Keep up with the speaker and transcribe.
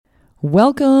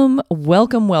Welcome,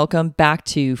 welcome, welcome back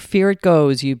to Fear It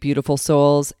Goes, you beautiful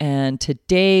souls. And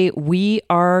today we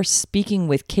are speaking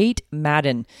with Kate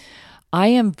Madden. I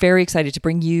am very excited to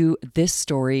bring you this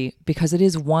story because it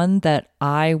is one that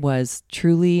I was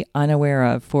truly unaware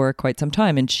of for quite some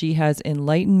time. And she has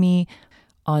enlightened me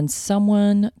on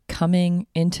someone coming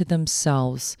into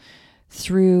themselves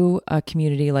through a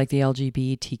community like the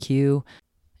LGBTQ.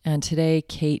 And today,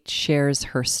 Kate shares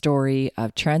her story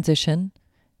of transition,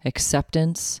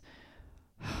 acceptance,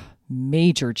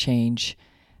 major change,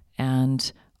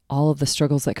 and all of the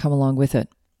struggles that come along with it.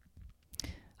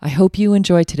 I hope you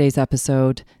enjoy today's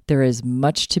episode. There is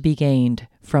much to be gained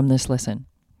from this listen.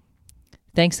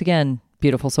 Thanks again,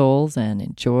 beautiful souls, and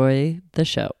enjoy the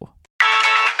show.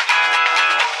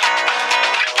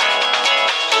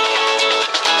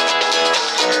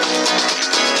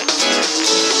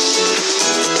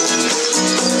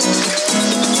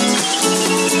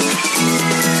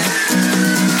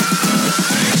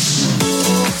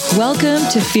 Welcome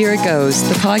to Fear It Goes,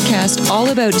 the podcast all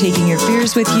about taking your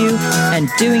fears with you and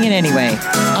doing it anyway.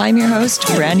 I'm your host,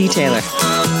 Brandy Taylor.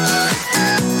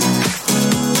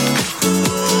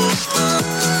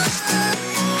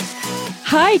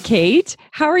 Hi, Kate.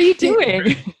 How are you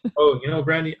doing?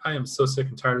 Brandy, I am so sick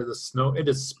and tired of the snow. It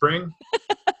is spring.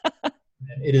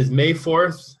 It is May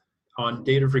 4th on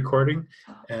date of recording.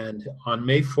 And on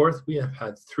May 4th, we have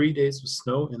had 3 days of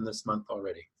snow in this month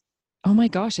already. Oh my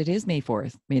gosh, it is May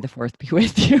 4th. May the 4th be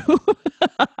with you.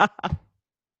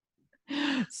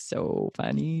 So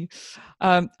funny.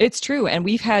 It's true. And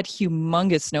we've had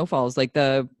humongous snowfalls. Like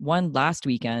the one last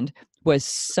weekend was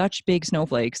such big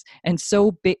snowflakes and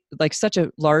so big, like such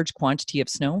a large quantity of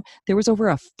snow. There was over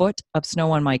a foot of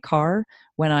snow on my car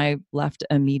when I left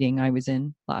a meeting I was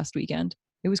in last weekend.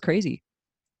 It was crazy.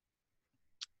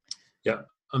 Yeah,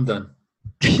 I'm done.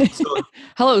 So,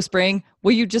 hello, spring.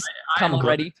 Will you just come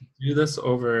already? To do this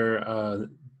over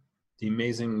the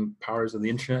amazing powers of the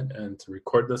internet and to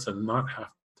record this and not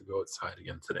have to go outside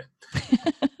again today.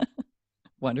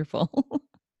 Wonderful.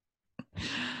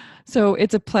 So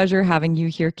it's a pleasure having you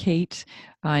here, Kate.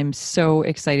 I'm so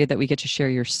excited that we get to share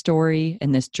your story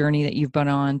and this journey that you've been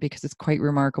on because it's quite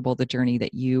remarkable, the journey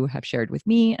that you have shared with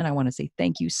me. And I want to say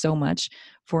thank you so much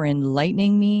for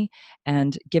enlightening me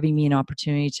and giving me an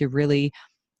opportunity to really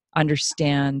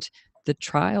understand the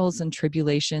trials and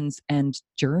tribulations and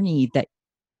journey that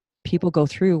people go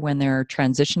through when they're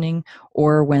transitioning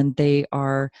or when they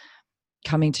are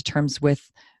coming to terms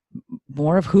with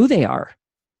more of who they are.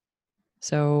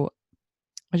 So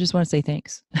I just want to say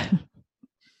thanks.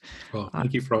 Well,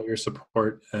 thank you for all your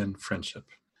support and friendship.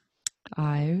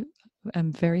 I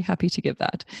am very happy to give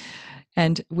that.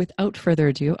 And without further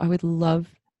ado, I would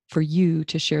love for you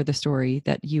to share the story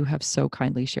that you have so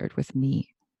kindly shared with me.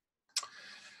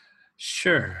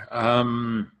 Sure.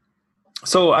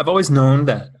 So I've always known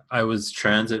that I was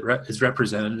trans. It is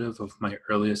representative of my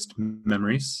earliest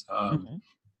memories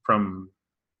from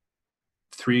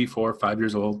 3, 4, 5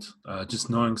 years old,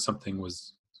 just knowing something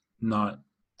was not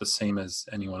the same as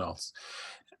anyone else.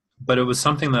 But it was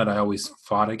something that I always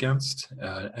fought against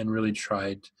and really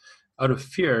tried out of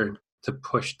fear to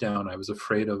push down. I was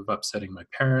afraid of upsetting my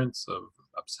parents, of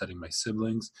upsetting my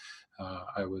siblings.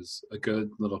 I was a good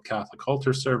little Catholic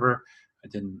altar server. I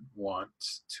didn't want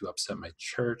to upset my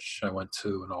church. I went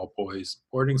to an all-boys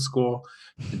boarding school.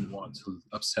 I didn't want to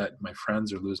upset my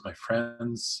friends or lose my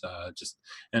friends.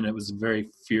 And it was a very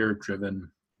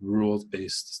fear-driven,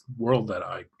 rules-based world that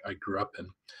I grew up in.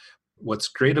 What's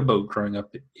great about growing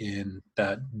up in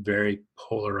that very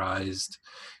polarized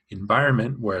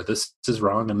environment where this is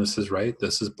wrong and this is right,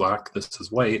 this is black, this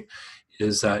is white,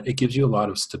 is that it gives you a lot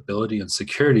of stability and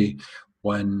security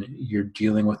when you're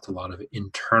dealing with a lot of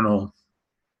internal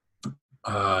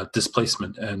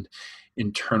displacement and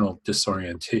internal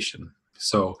disorientation.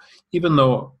 So even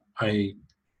though I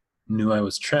knew I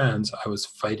was trans, I was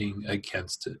fighting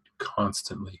against it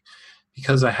constantly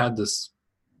because I had this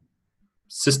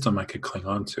system I could cling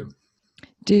on to.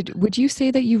 Would you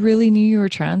say that you really knew you were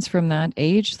trans from that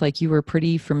age? Like you were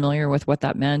pretty familiar with what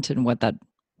that meant and what that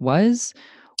was?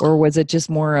 Or was it just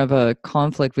more of a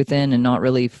conflict within and not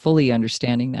really fully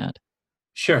understanding that?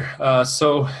 Sure.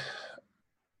 So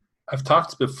I've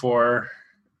talked before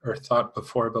or thought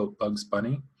before about Bugs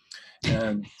Bunny.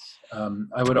 And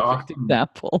I would often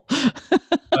example.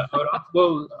 I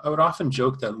would often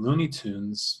joke that Looney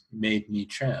Tunes made me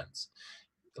trans.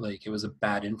 Like it was a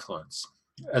bad influence.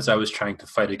 As I was trying to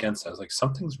fight against it, I was like,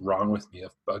 something's wrong with me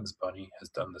if Bugs Bunny has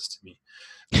done this to me.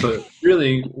 But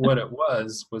really what it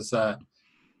was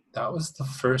that was the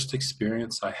first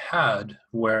experience I had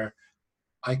where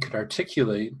I could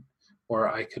articulate or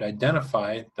I could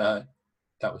identify that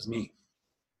that was me.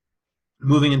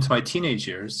 Moving into my teenage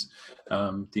years,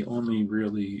 the only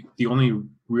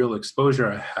real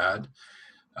exposure I had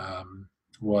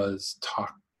was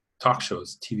talk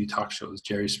shows, TV talk shows,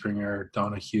 Jerry Springer,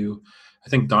 Donahue. I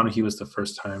think Donahue was the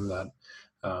first time that,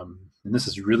 and this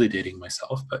is really dating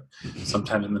myself, but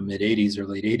sometime in the mid 80s or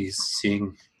late 80s,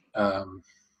 seeing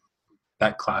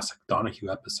that classic Donahue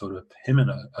episode of him in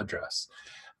a dress.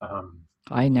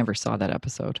 I never saw that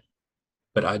episode.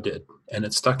 But I did, and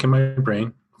it stuck in my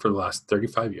brain for the last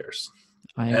 35 years.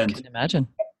 I can imagine.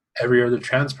 Every other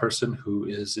trans person who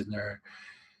is in their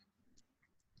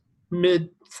mid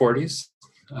 40s,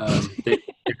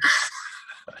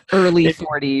 early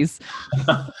 40s,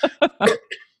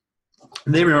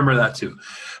 they remember that too.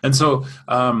 And so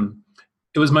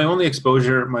it was my only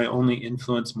exposure, my only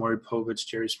influence. Maury Povich,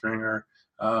 Jerry Springer.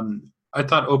 I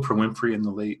thought Oprah Winfrey in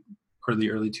the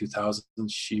early 2000s,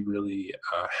 she really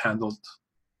handled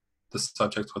the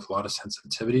subject with a lot of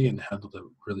sensitivity and handled it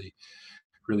really,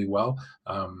 really well.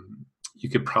 You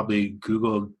could probably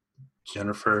Google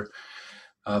Jennifer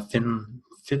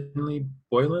Finley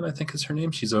Boylan, I think is her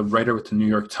name. She's a writer with the New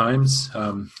York Times.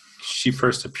 She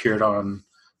first appeared on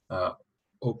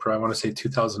Oprah, I want to say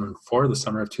 2004, the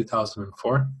summer of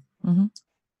 2004.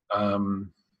 Mm-hmm.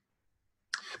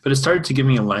 But it started to give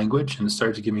me a language, and it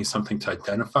started to give me something to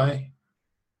identify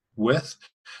with,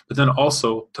 but then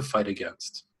also to fight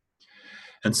against.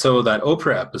 And so that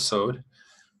Oprah episode,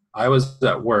 I was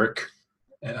at work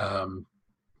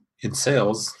in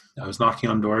sales. I was knocking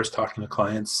on doors, talking to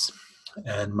clients,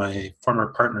 and my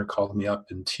former partner called me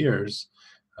up in tears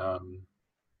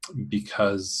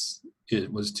because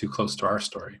it was too close to our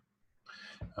story.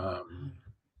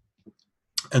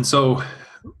 And so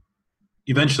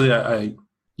eventually I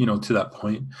to that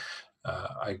point,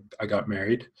 I got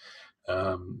married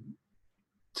to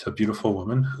a beautiful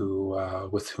woman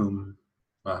with whom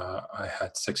I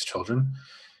had 6 children,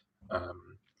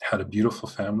 had a beautiful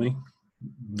family,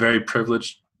 very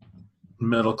privileged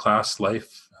middle-class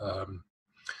life,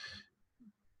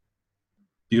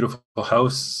 beautiful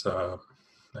house.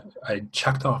 I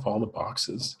checked off all the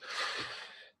boxes.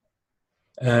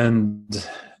 And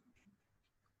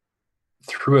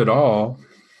through it all,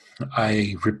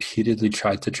 I repeatedly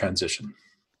tried to transition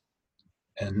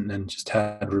and just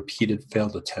had repeated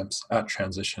failed attempts at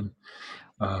transition.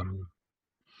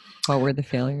 What were the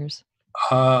failures?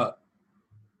 I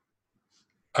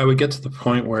would get to the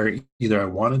point where either I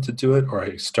wanted to do it or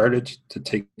I started to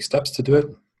take steps to do it.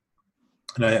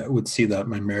 And I would see that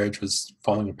my marriage was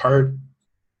falling apart.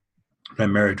 My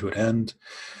marriage would end.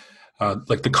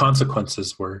 Like the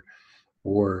consequences were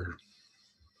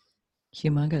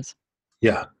humongous.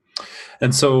 Yeah.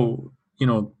 And so,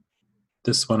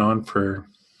 this went on for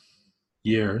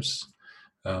years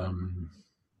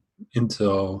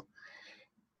until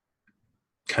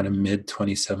kind of mid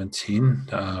 2017.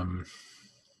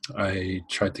 I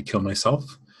tried to kill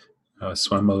myself,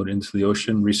 swam out into the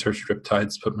ocean, researched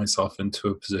riptides, put myself into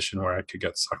a position where I could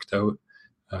get sucked out.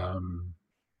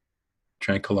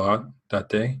 Drank a lot that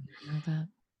day. I know that.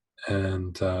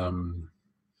 And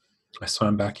I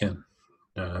swam back in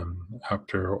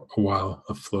after a while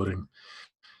of floating.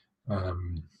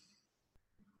 And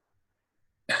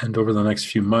over the next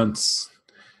few months,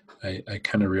 I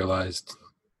kind of realized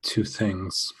 2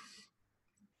 things.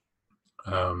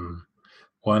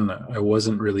 One, I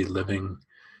wasn't really living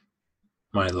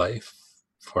my life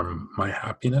for my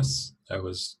happiness. I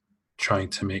was trying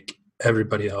to make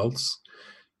everybody else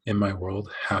in my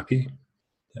world happy.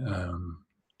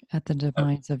 At the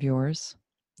demise of yours.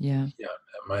 Yeah. Yeah,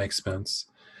 at my expense.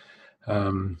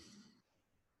 And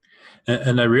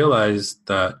I realized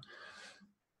that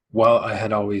while I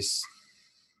had always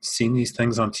seen these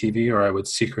things on TV, or I would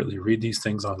secretly read these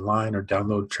things online or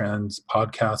download trans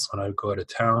podcasts when I would go out of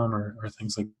town or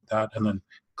things like that, and then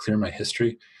clear my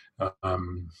history,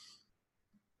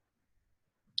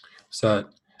 so that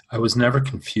I was never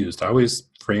confused. I always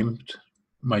framed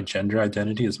my gender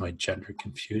identity as my gender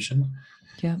confusion.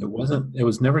 Yeah. It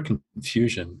was never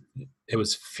confusion. It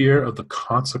was fear of the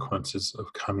consequences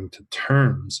of coming to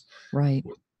terms right.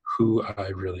 with who I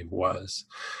really was.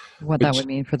 What that would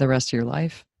mean for the rest of your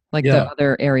life. Like the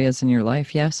other areas in your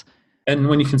life, yes. And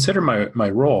when you consider my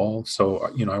role, so,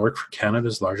 I work for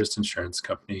Canada's largest insurance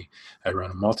company. I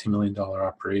run a multi-million-dollar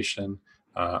operation.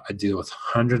 I deal with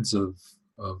hundreds of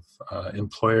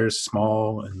employers,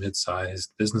 small and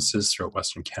mid-sized businesses throughout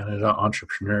Western Canada,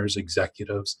 entrepreneurs,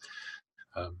 executives,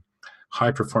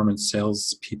 high-performance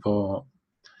sales people.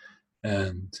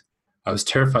 And I was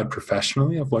terrified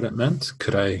professionally of what it meant.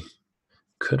 Could I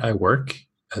work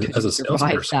Could as you a survive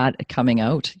salesperson. that coming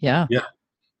out? Yeah. Yeah,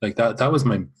 like that was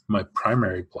my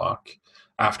primary block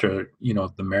after,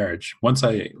 the marriage. Once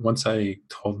I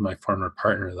told my former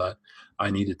partner that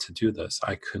I needed to do this,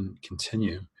 I couldn't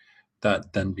continue.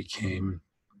 That then became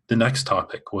the next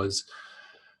topic was,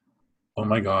 oh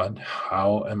my God,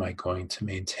 how am I going to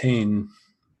maintain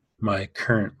my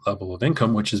current level of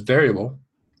income, which is variable,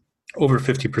 over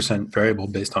 50% variable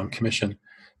based on commission?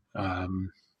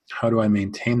 um, how do I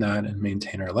maintain that and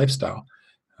maintain our lifestyle?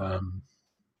 um,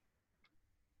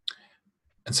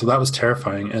 and so that was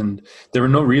terrifying, and there were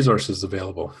no resources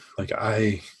available. Like,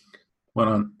 I went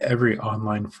on every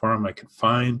online forum I could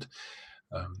find.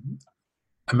 um,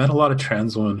 I met a lot of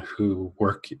trans women who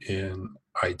work in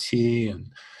IT, and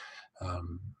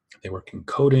um, they work in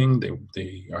coding. They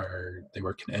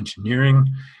work in engineering.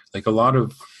 Like, a lot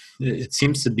of it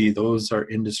seems to be those are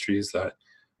industries that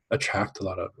attract a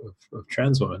lot of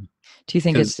trans women. Do you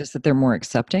think it's Because just that they're more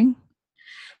accepting?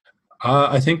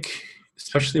 I think,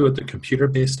 especially with the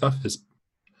computer-based stuff, is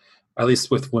at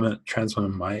least with trans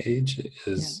women my age, Yeah.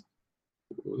 is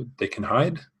they can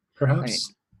hide, Right.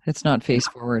 perhaps. It's not face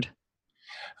forward.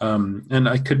 And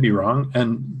I could be wrong.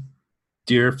 And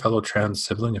dear fellow trans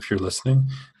sibling, if you're listening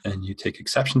and you take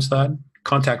exception to that,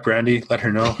 contact Brandy, let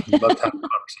her know. I'd love to have a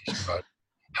conversation about it.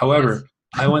 Yes. However,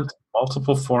 I went to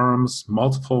multiple forums,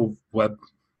 multiple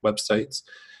websites,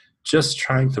 just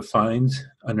trying to find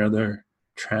another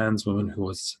trans woman who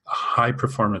was a high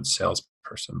performance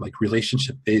salesperson, like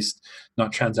relationship based,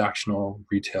 not transactional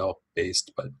retail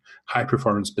based, but high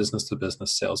performance business to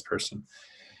business salesperson.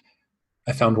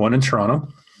 I found one in Toronto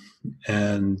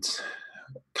and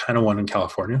kind of one in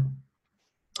California.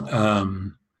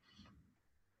 Um,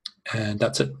 and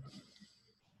that's it.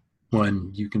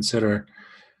 When you consider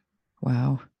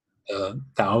Wow.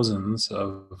 thousands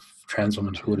of trans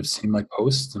women who would have seen my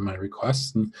posts and my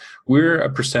requests, and we're a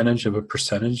percentage of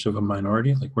a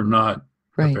minority. Like, we're not a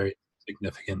Right. very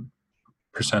significant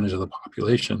percentage of the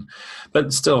population,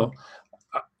 but still,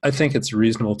 I think it's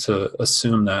reasonable to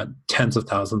assume that tens of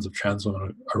thousands of trans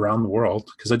women around the world,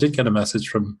 because I did get a message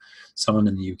from someone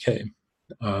in the UK,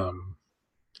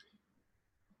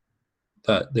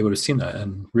 that they would have seen that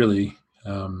and really.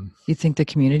 You think the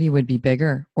community would be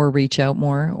bigger or reach out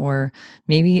more? Or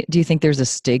maybe do you think there's a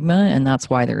stigma and that's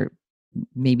why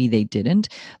maybe they didn't?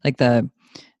 Like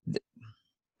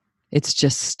it's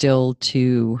just still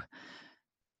too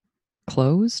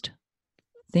closed?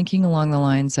 Thinking along the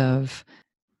lines of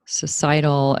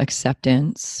societal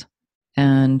acceptance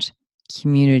and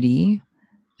community,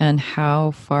 and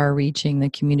how far reaching the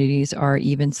communities are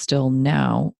even still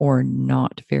now, or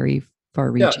not very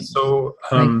far Yeah, reaching, so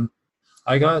right?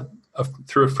 I got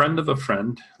through a friend of a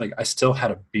friend. Like, I still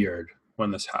had a beard when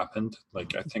this happened.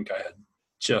 Like, I think I had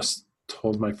just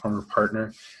told my former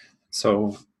partner.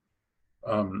 So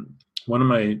one of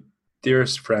my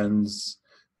dearest friends,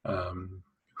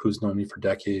 who's known me for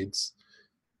decades,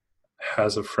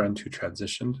 has a friend who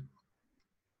transitioned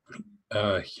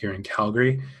here in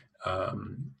Calgary,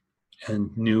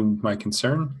 and knew my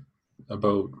concern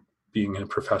about being in a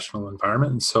professional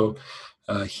environment. And so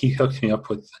he hooked me up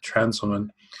with a trans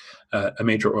woman at a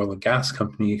major oil and gas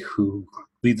company who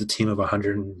leads a team of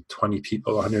 120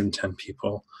 people, 110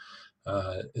 people,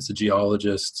 is a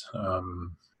geologist.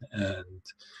 And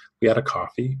we had a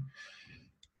coffee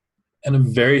and a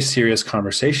very serious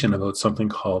conversation about something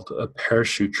called a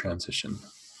parachute transition.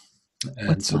 And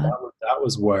What's so that? that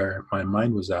was where my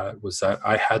mind was at, was that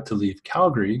I had to leave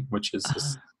Calgary, which is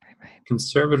Right, right. a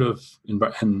conservative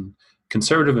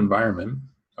environment,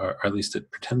 or at least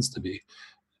it pretends to be,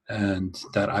 and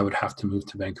that I would have to move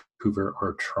to Vancouver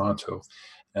or Toronto.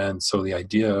 And so the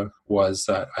idea was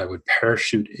that I would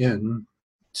parachute in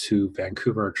to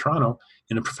Vancouver or Toronto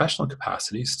in a professional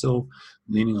capacity, still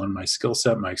leaning on my skill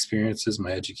set, my experiences,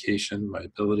 my education, my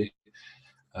ability.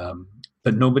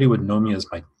 But nobody would know me as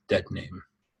my dead name,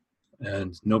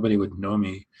 and nobody would know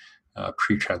me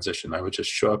pre-transition. I would just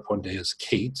show up one day as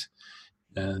Kate,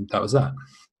 and that was that.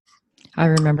 I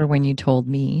remember when you told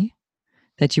me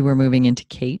that you were moving into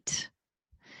Kate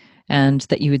and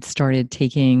that you had started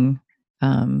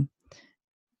um,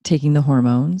 taking the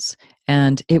hormones,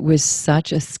 and it was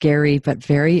such a scary but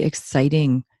very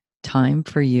exciting time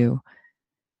for you.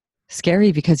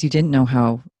 Scary because you didn't know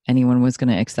how anyone was going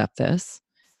to accept this,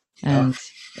 Yeah. and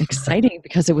exciting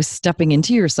because it was stepping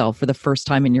into yourself for the first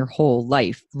time in your whole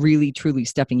life, really truly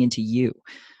stepping into you.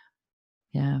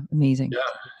 Yeah, amazing.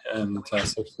 Yeah. And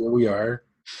so here we are,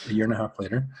 a year and a half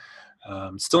later,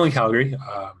 still in Calgary,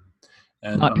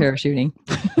 and Not I'm parachuting.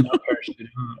 not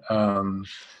parachuting.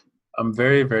 I'm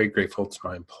very, very grateful to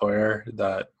my employer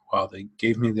that while they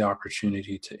gave me the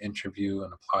opportunity to interview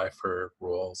and apply for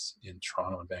roles in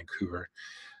Toronto and Vancouver,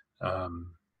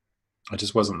 I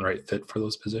just wasn't the right fit for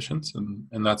those positions.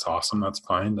 And that's awesome. That's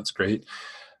fine. That's great.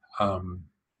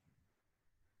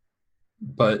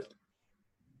 But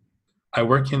I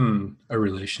work in a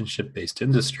relationship-based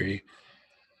industry,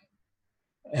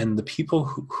 and the people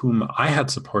whom I had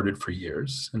supported for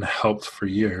years and helped for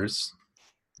years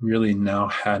really now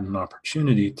had an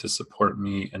opportunity to support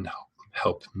me and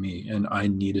help me. And I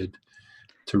needed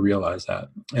to realize that.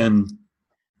 And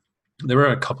there were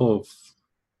a couple of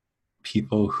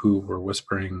people who were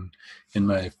whispering in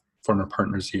my former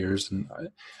partner's ears, and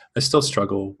I still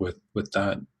struggle with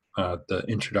that. The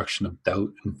introduction of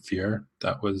doubt and fear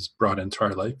that was brought into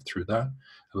our life through that,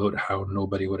 about how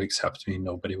nobody would accept me,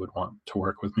 nobody would want to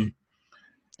work with me.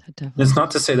 It's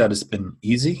not to say that it's been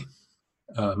easy,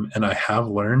 and I have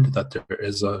learned that there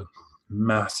is a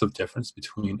massive difference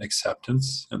between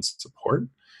acceptance and support,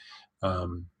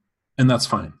 and that's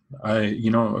fine.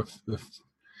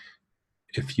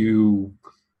 If you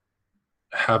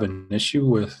have an issue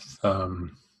with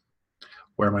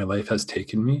where my life has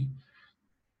taken me,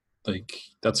 like,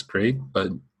 that's great.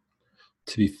 But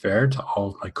to be fair to all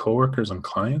of my coworkers and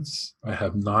clients, I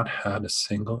have not had a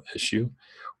single issue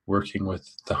working with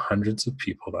the hundreds of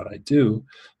people that I do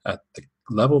at the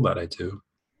level that I do.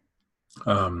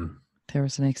 There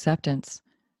was an acceptance.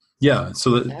 Yeah.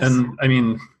 So, Yes. And I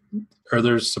mean,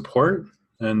 there's support,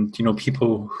 and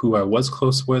people who I was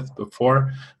close with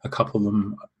before, a couple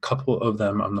of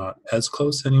them I'm not as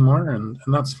close anymore, and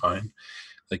that's fine.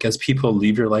 Like, as people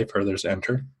leave your life, others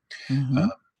enter. Mm-hmm.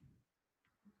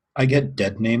 I get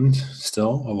dead named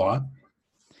still a lot.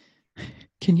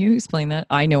 Can you explain that?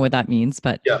 I know what that means,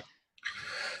 but yeah.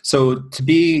 So to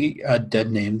be dead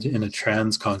named in a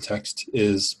trans context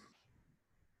is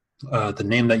the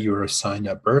name that you were assigned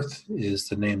at birth is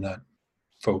the name that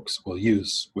folks will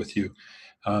use with you.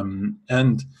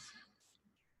 And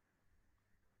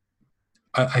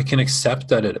I can accept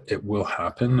that it will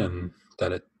happen and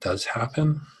that it does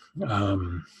happen.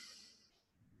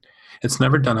 It's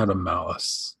never done out of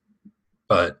malice,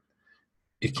 but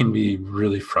it can be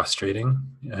really frustrating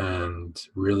and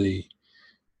really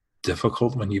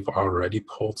difficult when you've already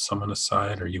pulled someone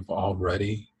aside, or you've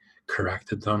already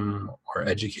corrected them or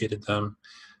educated them.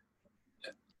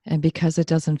 And because it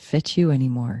doesn't fit you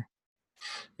anymore.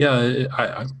 Yeah,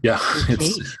 yeah,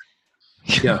 it's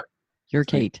yeah. You're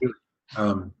Kate.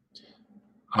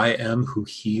 I am who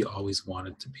he always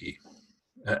wanted to be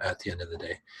at the end of the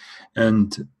day.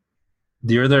 And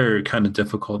the other kind of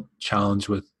difficult challenge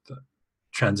with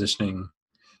transitioning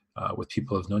with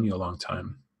people who've known you a long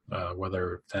time,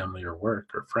 whether family or work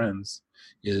or friends,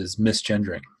 is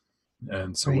misgendering.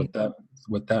 And so right.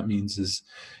 what that means is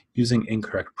using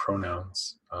incorrect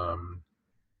pronouns.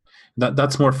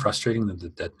 That's more frustrating than the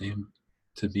dead name,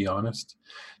 to be honest,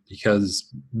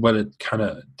 because what it kind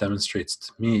of demonstrates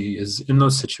to me is in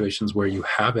those situations where you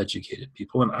have educated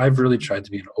people, and I've really tried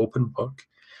to be an open book.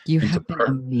 You have been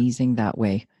amazing that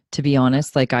way, to be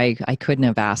honest. Like I couldn't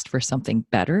have asked for something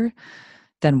better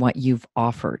than what you've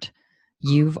offered.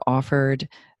 You've offered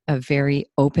a very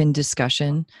open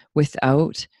discussion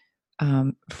without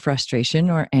frustration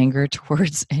or anger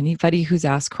towards anybody who's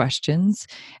asked questions.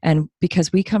 And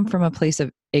because we come from a place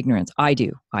of ignorance, I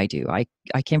do. I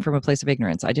came from a place of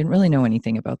ignorance. I didn't really know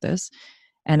anything about this.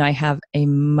 And I have a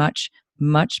much,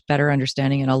 much better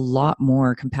understanding and a lot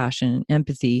more compassion and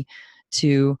empathy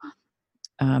to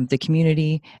the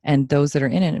community and those that are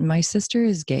in it. And my sister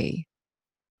is gay.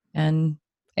 And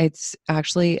it's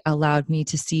actually allowed me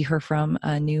to see her from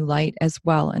a new light as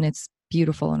well. And it's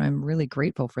beautiful. And I'm really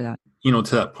grateful for that.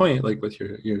 To that point, like with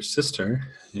your sister,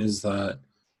 is that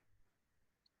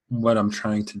what I'm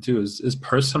trying to do is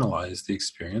personalize the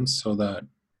experience so that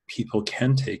people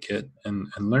can take it and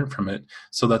learn from it,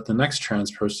 so that the next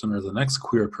trans person or the next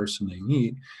queer person they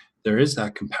meet, there is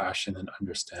that compassion and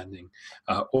understanding.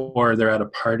 Or they're at a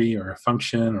party or a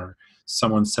function, or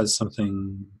someone says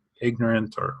something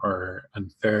ignorant or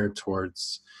unfair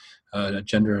towards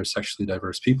gender or sexually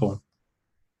diverse people,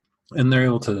 and they're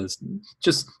able to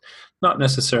just not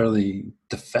necessarily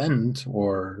defend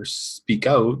or speak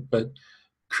out, but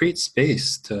create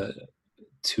space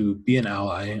to be an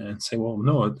ally and say, well,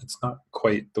 no, it's not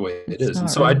quite the way it is.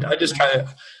 And so right. I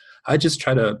just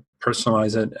try to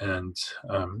personalize it, and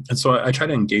so I try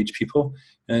to engage people,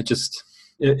 and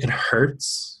it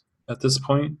hurts at this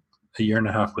point, a year and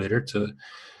a half later,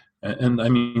 and I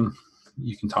mean,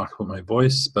 you can talk about my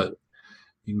voice, but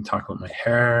you can talk about my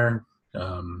hair.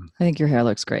 I think your hair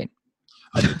looks great.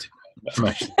 I do too.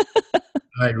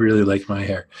 I really like my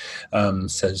hair,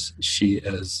 says she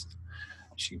as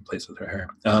she plays with her hair.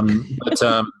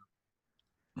 But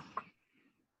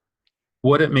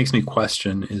what it makes me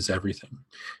question is everything.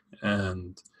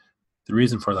 And the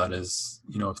reason for that is,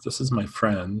 if this is my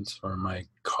friend or my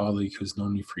colleague who's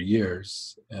known me for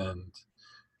years and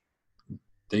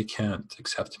they can't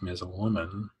accept me as a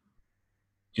woman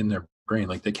in their brain,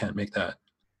 like they can't make that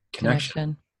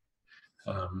connection.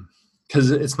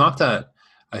 Because it's not that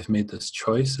I've made this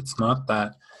choice. It's not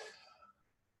that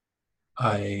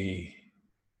I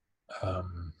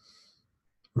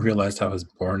realized I was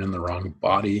born in the wrong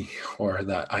body or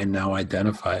that I now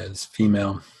identify as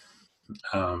female.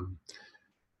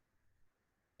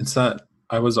 It's that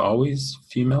I was always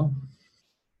female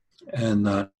and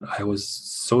that I was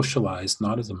socialized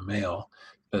not as a male,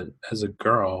 but as a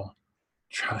girl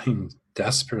trying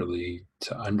desperately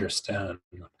to understand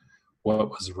what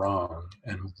was wrong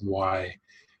and why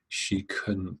she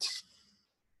couldn't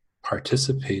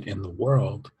participate in the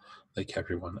world like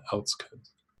everyone else could.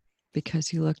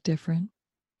 Because you look different.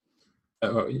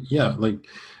 Yeah,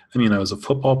 I was a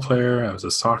football player, I was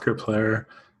a soccer player.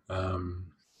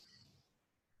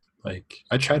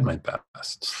 I tried my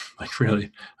best.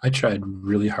 Really, I tried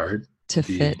really hard to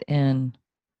fit in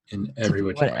every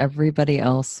which what way. Everybody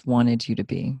else wanted you to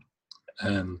be.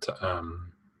 And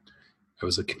I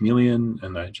was a chameleon,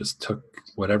 and I just took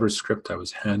whatever script I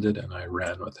was handed and I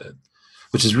ran with it,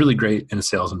 which is really great in a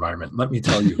sales environment. Let me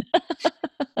tell you.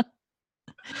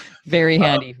 Very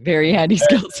handy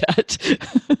skill set.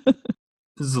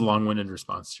 This is a long-winded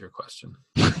response to your question.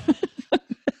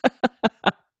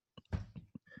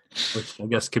 Which I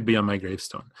guess could be on my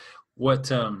gravestone.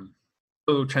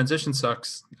 So transition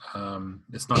sucks.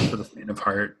 It's not for the faint of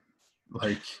heart.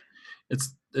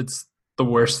 It's the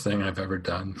worst thing I've ever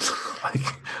done.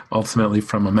 Ultimately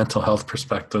from a mental health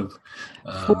perspective.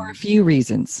 For a few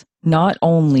reasons. Not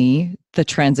only the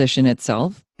transition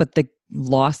itself, but the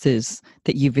losses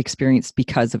that you've experienced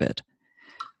because of it.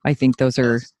 I think those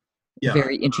are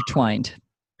very intertwined.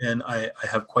 And I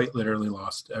have quite literally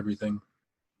lost everything.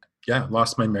 Yeah,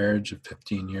 lost my marriage of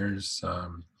 15 years. I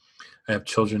have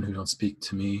children who don't speak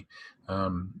to me,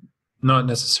 not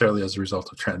necessarily as a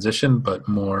result of transition, but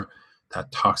more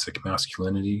that toxic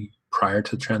masculinity prior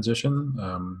to transition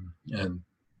and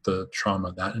the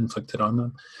trauma that inflicted on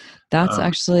them. That's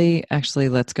actually,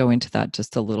 let's go into that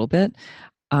just a little bit.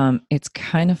 It's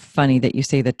kind of funny that you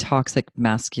say the toxic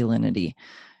masculinity.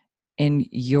 In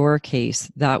your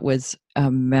case, that was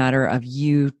a matter of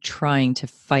you trying to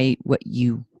fight what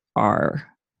you are,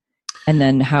 and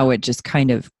then how it just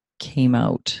kind of came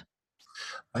out.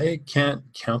 I can't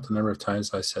count the number of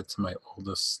times I said to my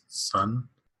oldest son,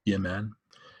 be a man.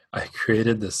 I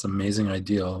created this amazing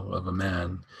ideal of a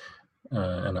man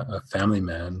and a family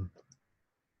man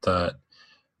that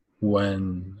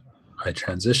when I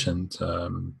transitioned,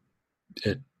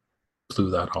 it blew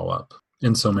that all up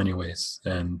in so many ways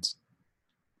and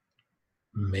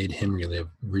made him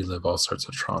relive all sorts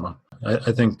of trauma.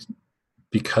 I think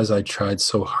because I tried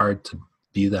so hard to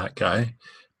be that guy,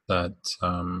 that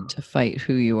to fight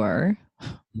who you are,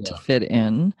 to fit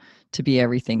in, to be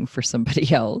everything for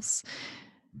somebody else,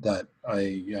 that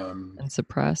I and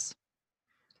suppress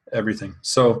everything.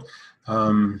 So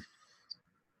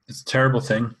it's a terrible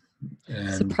thing.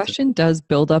 And suppression does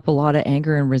build up a lot of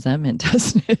anger and resentment,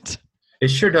 doesn't it? It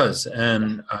sure does.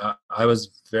 And I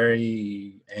was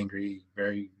very angry,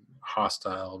 very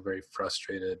hostile, very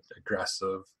frustrated,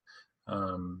 aggressive.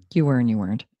 You were and you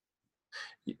weren't.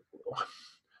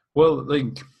 Well,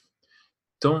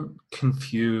 don't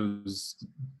confuse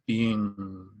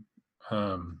being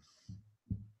I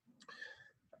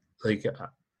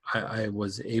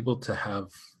was able to have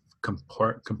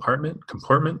compartment.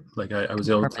 I was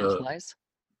able to.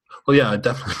 Well, yeah, I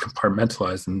definitely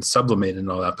compartmentalized and sublimated and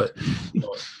all that, but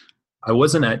I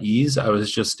wasn't at ease. I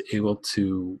was just able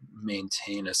to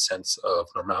maintain a sense of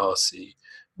normalcy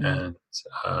and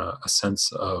a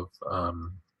sense of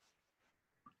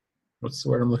what's the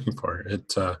word I'm looking for?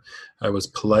 I was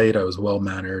polite. I was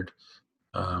well-mannered.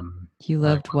 You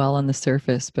lived well on the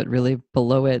surface, but really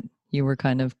below it, you were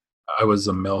kind of. I was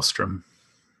a maelstrom.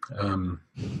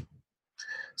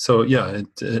 So yeah,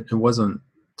 it wasn't.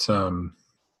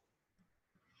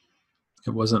 It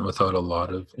wasn't without a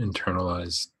lot of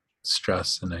internalized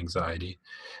stress and anxiety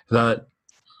that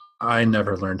I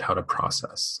never learned how to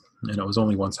process. And it was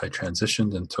only once I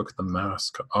transitioned and took the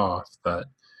mask off that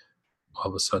all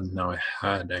of a sudden now I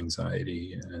had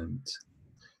anxiety and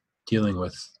dealing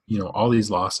with, all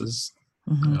these losses.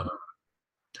 Mm-hmm.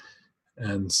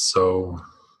 And so,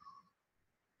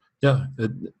 yeah,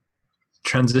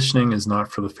 transitioning is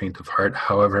not for the faint of heart.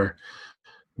 However,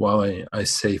 while I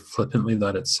say flippantly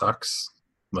that it sucks,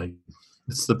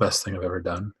 It's the best thing I've ever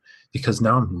done, because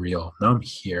now I'm real. Now I'm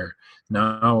here.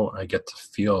 Now I get to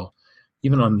feel,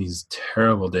 even on these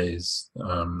terrible days,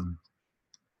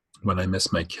 when I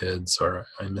miss my kids or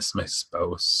I miss my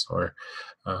spouse, or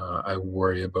I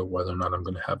worry about whether or not I'm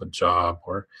going to have a job,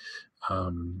 or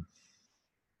um,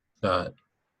 that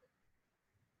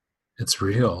it's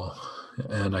real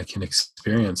and I can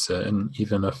experience it. And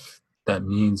even if that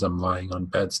means I'm lying on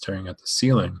bed staring at the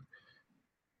ceiling,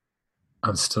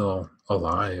 I'm still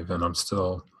alive and I'm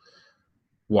still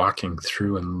walking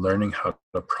through and learning how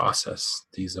to process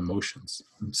these emotions.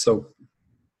 So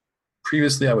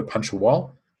previously, I would punch a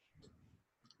wall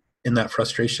in that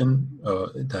frustration,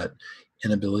 that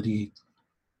inability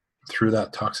through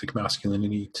that toxic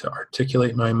masculinity to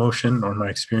articulate my emotion or my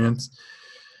experience.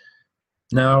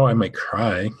 Now I might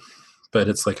cry, but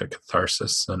it's like a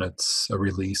catharsis and it's a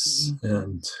release,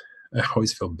 and I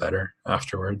always feel better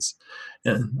afterwards.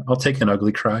 And I'll take an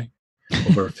ugly cry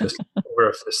over a fist over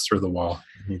a fist through the wall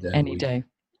any day. Any day.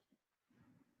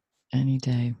 Any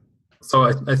day. So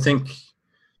I think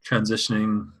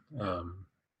transitioning,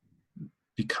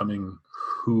 becoming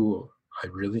who I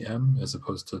really am, as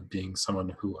opposed to being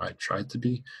someone who I tried to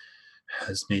be,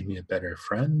 has made me a better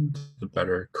friend, a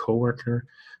better coworker,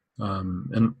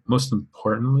 and most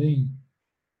importantly,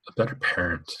 a better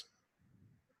parent.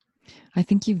 I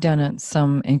think you've done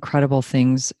some incredible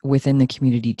things within the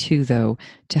community too, though,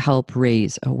 to help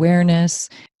raise awareness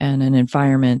and an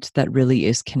environment that really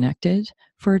is connected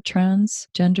for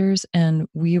transgenders. And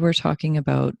we were talking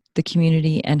about the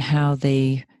community and how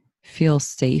they feel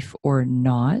safe or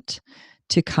not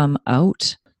to come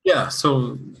out. Yeah,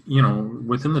 so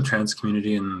within the trans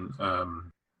community, and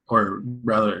or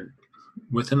rather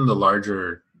within the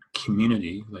larger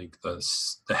community, like the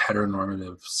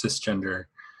heteronormative cisgender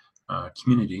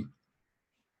community,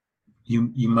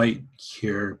 you might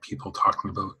hear people talking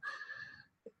about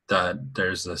that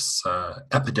there's this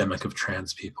epidemic of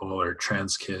trans people or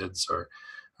trans kids, or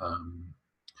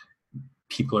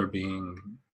people are being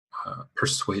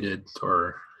persuaded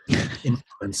or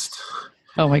influenced.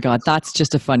 Oh my God, that's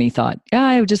just a funny thought. Yeah,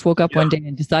 I just woke up one day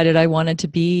and decided I wanted to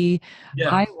be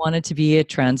a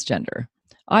transgender.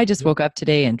 I just woke up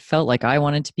today and felt like I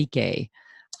wanted to be gay.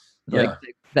 Like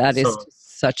that is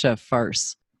such a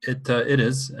farce. It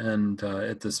is, and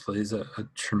it displays a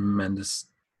tremendous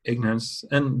ignorance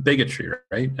and bigotry,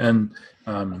 right? And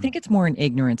I think it's more an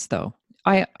ignorance, though.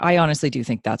 I honestly do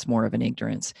think that's more of an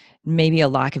ignorance, maybe a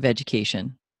lack of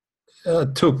education.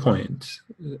 To a point.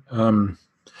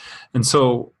 And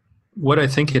so what I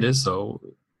think it is, though,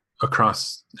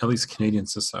 across at least Canadian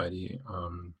society,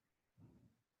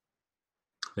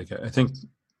 like I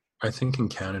think in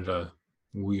Canada,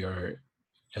 we are,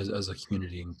 as a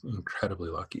community, incredibly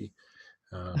lucky.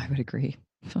 I would agree.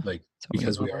 Like,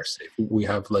 because we are safe, we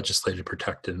have legislative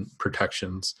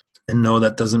protections. And no,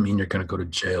 that doesn't mean you're going to go to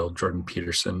jail, Jordan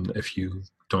Peterson, if you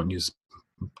don't use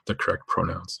the correct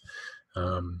pronouns.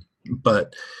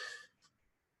 But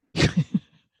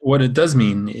what it does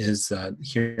mean is that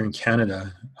here in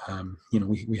Canada,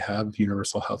 we have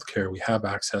universal health care. We have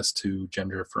access to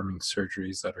gender-affirming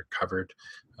surgeries that are covered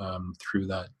through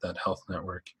that health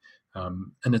network.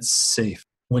 And it's safe.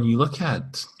 When you look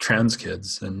at trans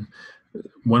kids, and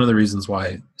one of the reasons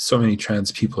why so many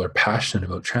trans people are passionate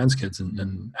about trans kids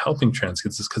and helping trans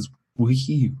kids is because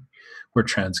we were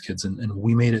trans kids and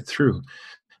we made it through.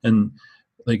 And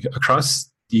like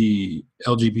across the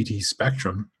LGBT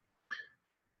spectrum,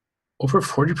 over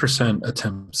 40%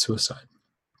 attempt suicide.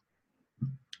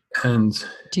 And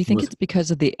do you think it's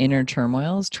because of the inner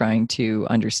turmoils, trying to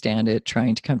understand it,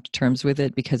 trying to come to terms with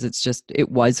it? Because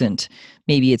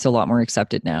maybe it's a lot more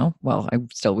accepted now. Well, I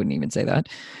still wouldn't even say that,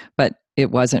 but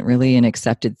it wasn't really an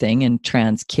accepted thing, and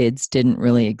trans kids didn't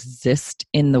really exist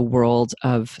in the world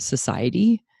of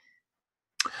society.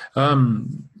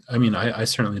 I mean, I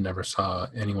certainly never saw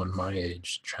anyone my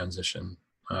age transition.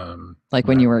 Like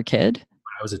when you were a kid?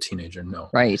 When I was a teenager, no.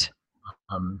 Right.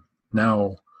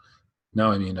 Now,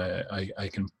 I mean, I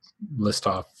can list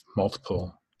off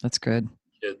multiple. That's good.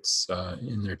 Kids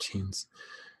in their teens.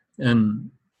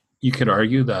 And you could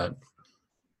argue that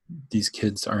these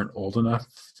kids aren't old enough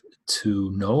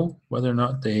to know whether or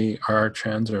not they are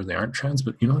trans or they aren't trans,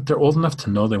 but you know what? They're old enough to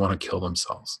know they want to kill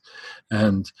themselves.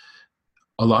 And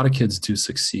a lot of kids do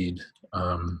succeed.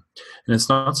 And it's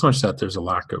not so much that there's a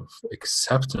lack of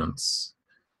acceptance.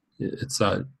 It's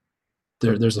that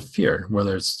there's a fear,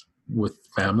 whether it's with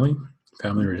family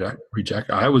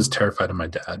reject. I was terrified of my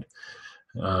dad.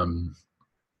 In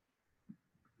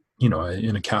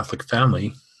a Catholic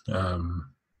family,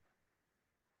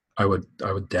 I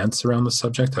would dance around the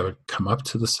subject. I would come up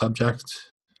to the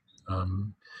subject,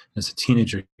 As a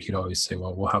teenager, he'd always say,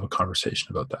 well, we'll have a conversation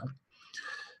about that.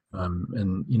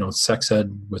 And, you know, sex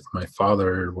ed with my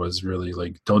father was really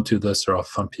like, don't do this or I'll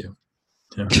thump you.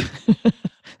 Yeah.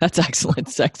 That's excellent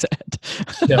sex ed.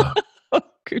 Yeah.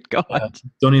 Good God.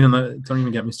 Don't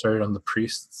even get me started on the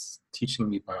priests teaching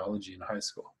me biology in high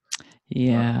school.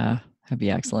 Yeah, that'd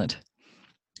be excellent.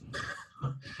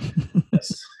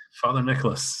 Yes, Father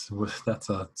Nicholas. That's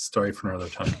a story for another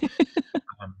time.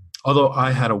 Although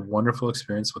I had a wonderful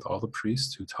experience with all the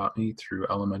priests who taught me through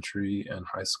elementary and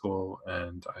high school,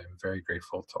 and I am very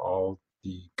grateful to all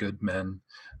the good men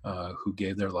who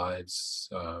gave their lives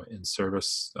in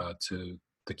service to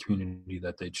the community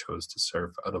that they chose to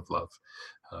serve out of love,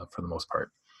 for the most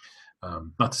part.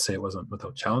 Not to say it wasn't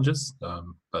without challenges,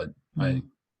 but I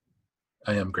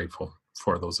am grateful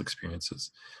for those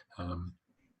experiences.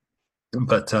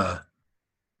 But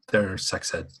their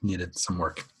sex ed needed some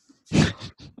work.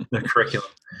 The curriculum.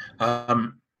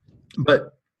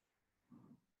 But,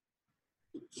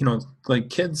 you know, like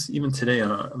kids, even today,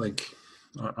 like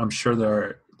I'm sure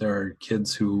there are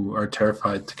kids who are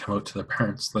terrified to come out to their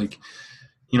parents. Like,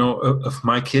 you know, if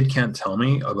my kid can't tell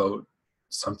me about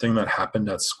something that happened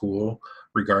at school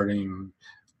regarding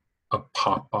a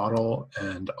pop bottle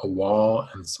and a wall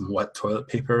and some wet toilet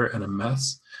paper and a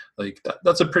mess, like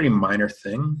that's a pretty minor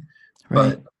thing.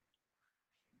 Right. But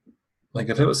like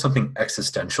if it was something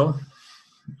existential,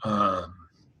 you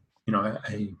know,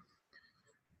 I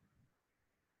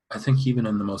think even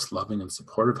in the most loving and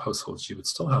supportive households, you would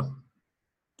still have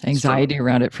Anxiety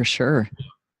around it for sure.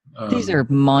 These Um, are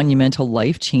monumental,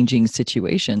 life-changing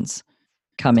situations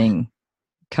coming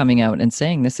out and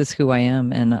saying, this is who I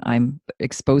am, and I'm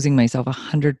exposing myself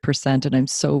 100%, and I'm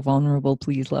so vulnerable.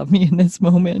 Please love me in this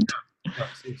moment.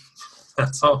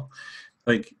 that's all.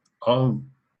 Like all,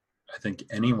 I think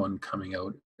anyone coming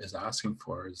out is asking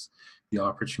for is the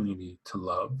opportunity to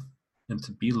love and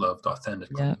to be loved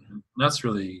authentically. Yeah. And that's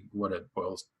really what it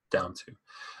boils down to.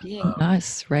 Being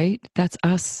us, right? That's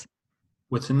us.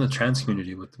 Within the trans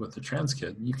community, with the trans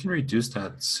kid, you can reduce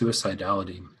that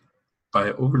suicidality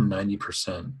by over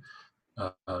 90%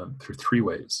 through three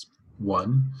ways.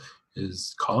 One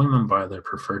is calling them by their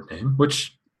preferred name,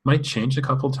 which might change a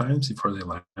couple times before they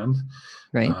land.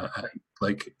 Right.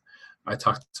 I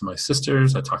talked to my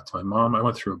sisters, I talked to my mom. I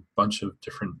went through a bunch of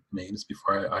different names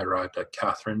before I arrived at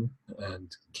Catherine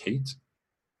and Kate,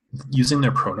 using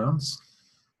their pronouns,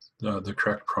 the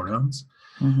correct pronouns,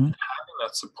 and having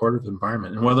that supportive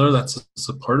environment. And whether that's a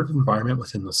supportive environment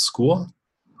within the school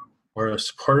or a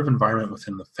supportive environment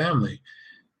within the family,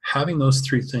 having those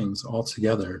three things all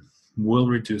together will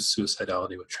reduce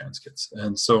suicidality with trans kids.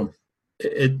 And so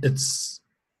it's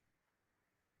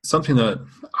something that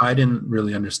I didn't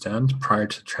really understand prior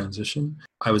to transition.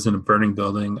 I was in a burning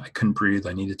building. I couldn't breathe.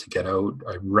 I needed to get out.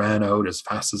 I ran out as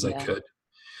fast as I could.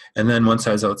 And then once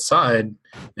I was outside,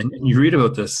 and you read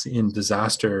about this in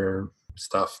disaster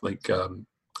stuff, like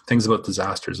things about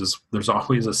disasters, is there's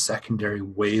always a secondary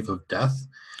wave of death.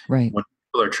 Right. When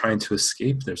people are trying to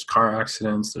escape, there's car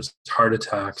accidents, there's heart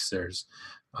attacks, there's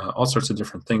all sorts of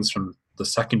different things from the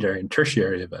secondary and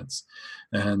tertiary events.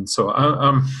 And so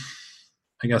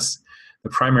I guess the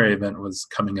primary event was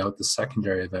coming out. The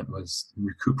secondary event was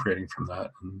recuperating from that.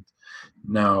 And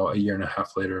now, a year and a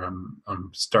half later,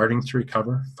 I'm starting to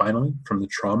recover finally from the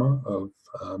trauma of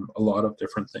a lot of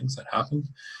different things that happened.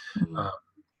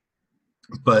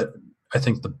 But I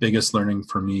think the biggest learning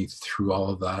for me through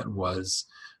all of that was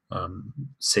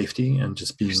safety, and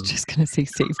just being just going to say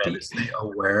safety,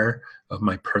 aware of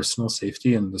my personal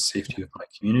safety and the safety of my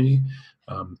community.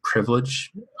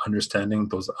 Privilege, understanding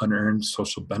those unearned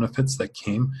social benefits that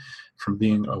came from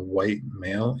being a white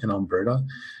male in Alberta.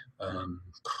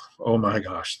 Oh my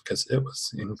gosh, because it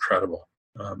was incredible.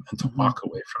 And to walk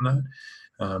away from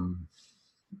that,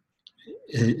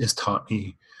 it has taught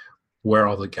me where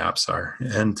all the gaps are.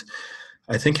 And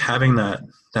I think having that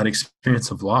experience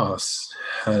of loss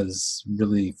has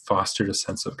really fostered a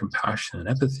sense of compassion and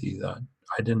empathy that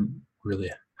I didn't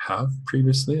really have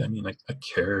previously. I mean, I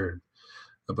cared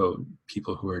about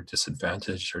people who are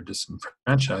disadvantaged or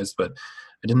disenfranchised, but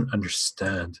I didn't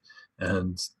understand.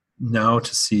 And now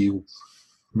to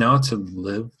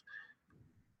live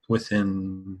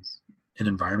within an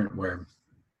environment where,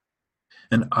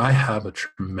 and I have a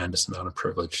tremendous amount of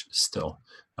privilege still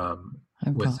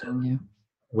within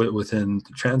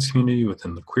the trans community,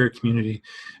 within the queer community,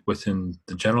 within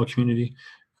the general community.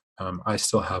 I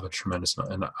still have a tremendous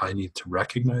amount, and I need to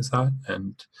recognize that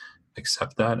and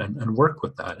accept that and work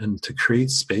with that, and to create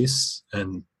space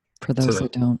and for those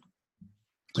that don't.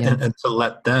 And to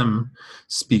let them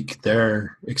speak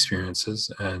their experiences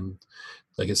and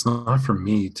Like, it's not for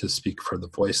me to speak for the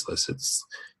voiceless. It's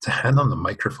to hand on the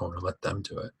microphone and let them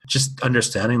do it. Just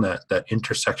understanding that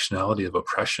intersectionality of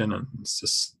oppression and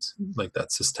just like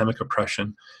that systemic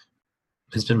oppression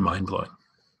has been mind blowing.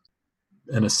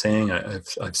 And a saying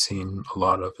I've seen a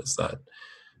lot of is that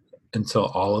until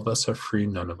all of us are free,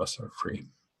 none of us are free.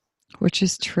 Which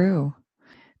is true.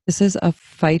 This is a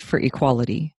fight for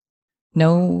equality.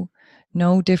 No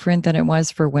different than it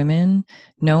was for women,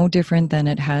 no different than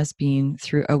it has been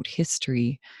throughout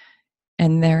history.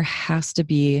 And there has to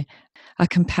be a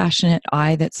compassionate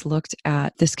eye that's looked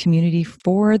at this community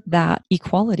for that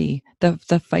equality, the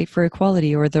fight for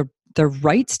equality, or the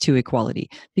rights to equality.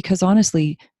 Because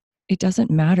honestly, it doesn't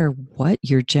matter what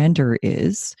your gender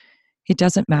is. It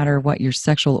doesn't matter what your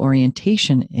sexual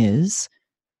orientation is.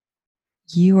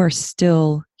 You are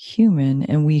still human,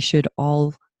 and we should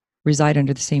all reside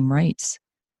under the same rights.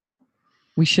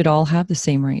 We should all have the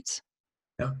same rights.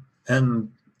 Yeah.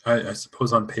 And I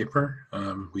suppose on paper,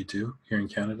 we do here in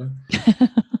Canada.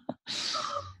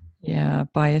 Yeah,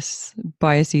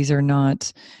 biases are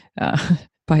not,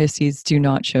 biases do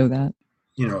not show that.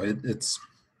 You know, it's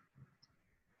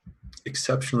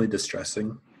exceptionally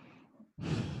distressing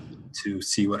to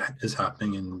see what is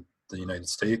happening in the United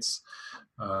States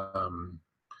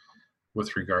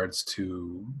with regards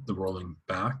to the rolling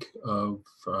back of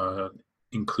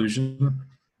inclusion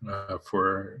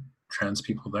for trans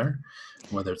people there,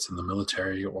 whether it's in the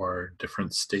military or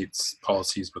different states'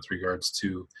 policies with regards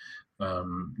to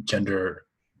gender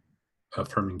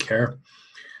affirming care,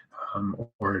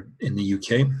 or in the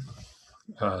UK,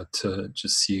 to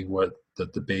just see what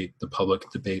the public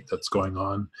debate that's going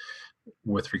on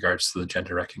with regards to the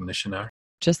Gender Recognition Act.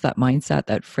 Just that mindset,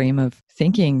 that frame of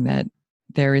thinking that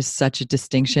there is such a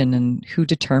distinction, and who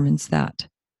determines that?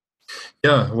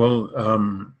 Yeah, well,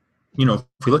 you know,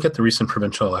 if we look at the recent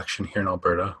provincial election here in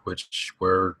Alberta, which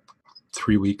we're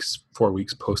 4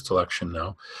 weeks post-election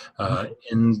now,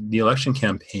 in the election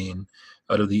campaign,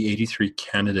 out of the 83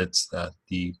 candidates that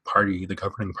the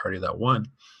governing party that won,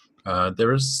 there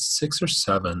was 6 or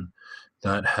 7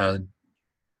 that had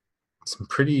some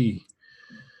pretty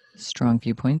strong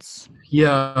viewpoints.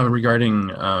 Yeah,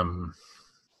 regarding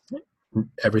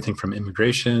everything from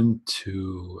immigration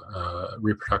to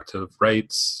reproductive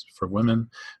rights for women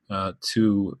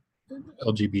to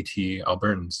LGBT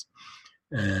Albertans.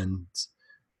 And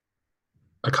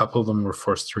a couple of them were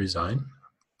forced to resign.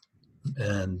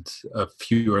 And a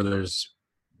few others,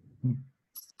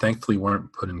 thankfully,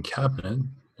 weren't put in cabinet.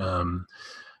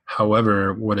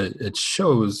 However, what it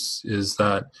shows is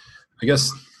that, I guess,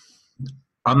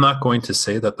 I'm not going to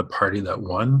say that the party that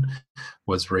won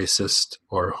was racist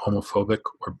or homophobic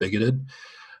or bigoted.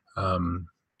 And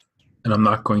I'm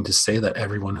not going to say that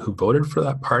everyone who voted for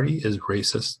that party is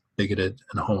racist, bigoted,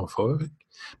 and homophobic.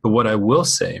 But what I will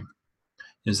say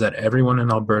is that everyone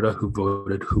in Alberta who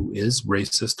voted who is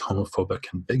racist, homophobic,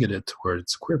 and bigoted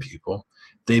towards queer people,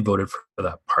 they voted for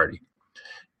that party.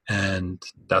 And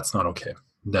that's not okay.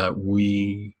 That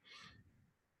we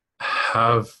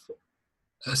have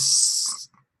a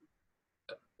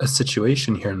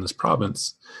situation here in this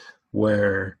province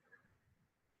where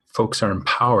folks are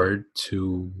empowered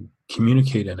to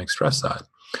communicate and express that.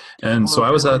 And so I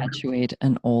was perpetuate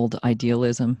an old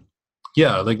idealism.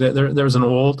 Yeah, like there's an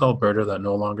old Alberta that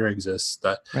no longer exists,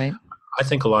 that right. I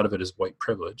think a lot of it is white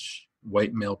privilege,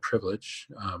 white male privilege,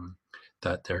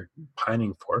 that they're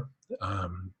pining for.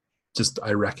 Just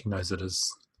I recognize it as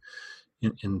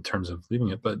in terms of leaving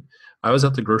it. But I was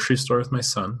at the grocery store with my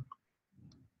son,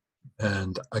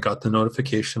 and I got the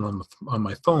notification on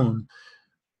my phone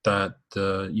that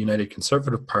the United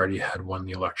Conservative Party had won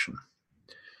the election.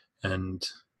 And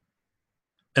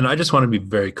I just want to be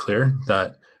very clear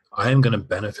that I am going to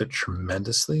benefit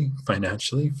tremendously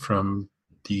financially from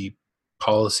the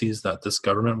policies that this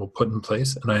government will put in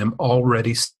place. And I am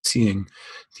already seeing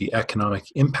the economic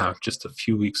impact just a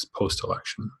few weeks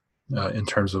post-election in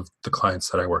terms of the clients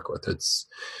that I work with. It's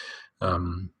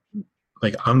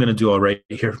like I'm going to do all right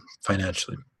here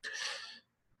financially.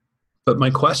 But my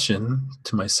question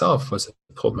to myself was, I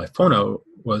pulled my phone out,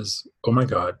 was, oh my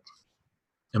God,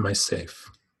 am I safe?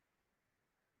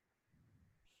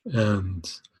 And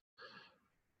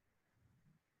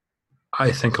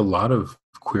I think a lot of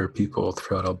queer people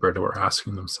throughout Alberta were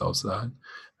asking themselves that.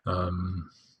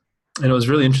 And it was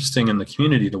really interesting in the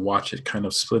community to watch it kind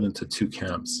of split into two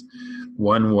camps.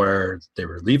 One where they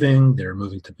were leaving, they were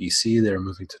moving to BC, they were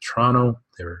moving to Toronto,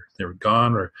 they were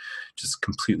gone, or just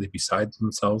completely beside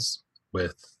themselves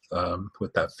with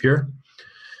that fear.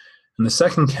 And the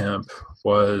second camp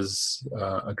was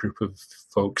a group of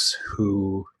folks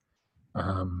who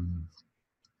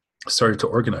started to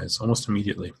organize almost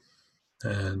immediately,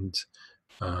 and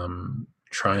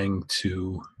trying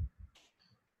to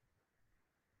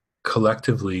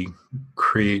collectively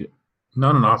create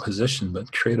not an opposition,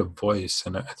 but create a voice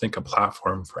and I think a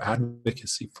platform for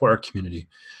advocacy for our community.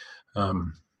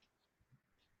 Um,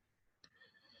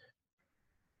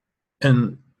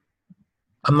 and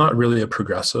I'm not really a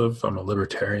progressive. I'm a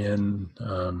libertarian.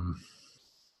 I'm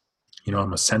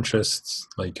a centrist.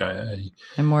 Like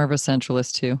I'm more of a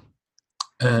centralist too,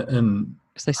 and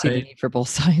because I see the need for both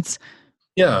sides.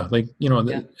 Yeah, like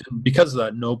because of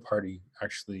that, no party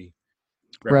actually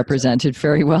represented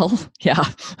very well. Yeah.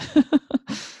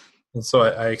 And so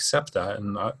I accept that,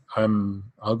 and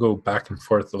I'll go back and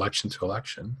forth election to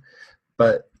election,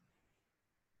 but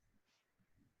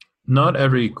not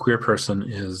every queer person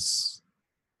is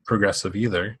progressive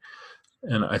either.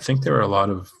 And I think there are a lot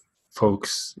of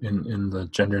folks in the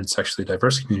gender and sexually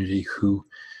diverse community who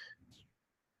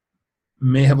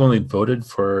may have only voted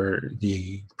for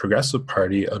the Progressive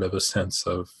Party out of a sense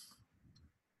of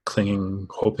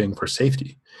hoping for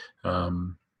safety,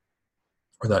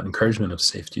 or that encouragement of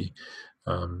safety.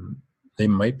 They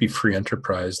might be free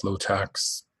enterprise, low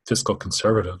tax, fiscal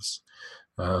conservatives,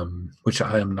 which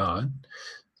I am not,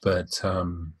 but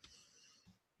to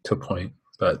a point.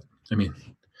 But I mean,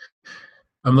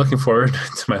 I'm looking forward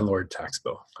to my Lord tax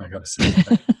bill. I gotta say.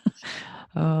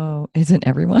 Oh, isn't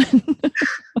everyone?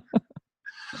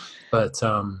 But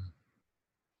now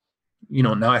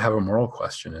I have a moral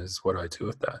question: is what do I do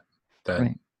with that?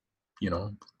 Right.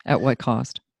 That at what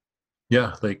cost?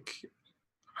 Yeah, like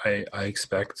I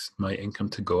expect my income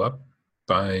to go up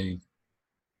by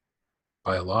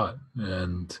a lot,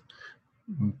 and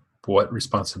what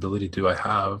responsibility do I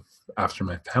have after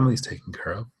my family's taken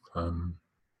care of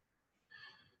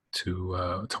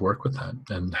to work with that,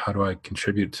 and how do I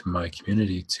contribute to my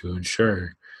community to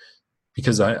ensure,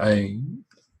 because I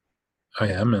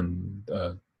am in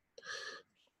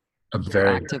You're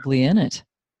actively in it.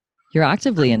 You're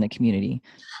actively in the community.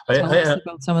 Tell us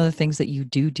about some of the things that you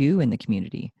do in the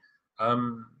community.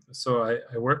 So I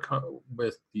work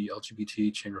with the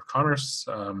LGBT Chamber of Commerce.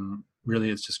 Really,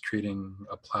 it's just creating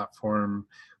a platform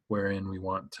wherein we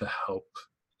want to help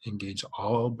engage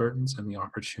all Albertans and the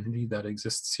opportunity that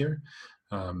exists here.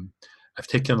 I've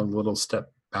taken a little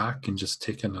step back and just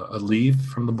taken a leave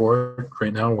from the board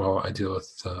right now while I deal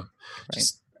with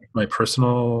just my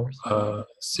personal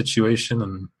situation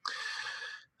and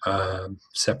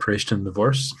separation and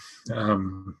divorce.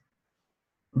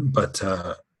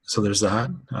 So there's that.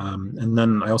 And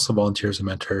then I also volunteer as a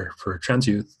mentor for trans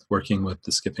youth, working with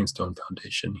the Skipping Stone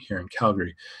Foundation here in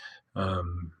Calgary.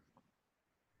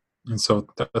 And so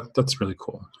that's really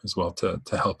cool as well to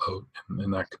help out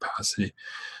in that capacity.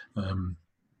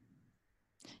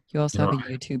 You also have a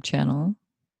YouTube channel.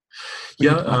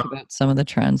 Yeah. You talk about some of the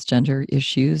transgender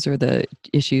issues or the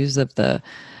issues of the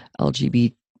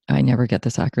LGBT. I never get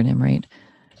this acronym right.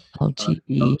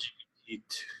 LGBT2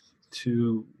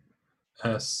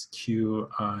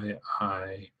 SQIIA.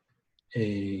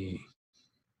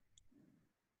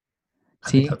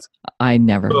 See, I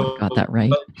never got that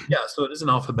right. Yeah, so it is an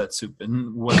alphabet soup,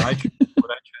 and what I try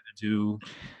to do,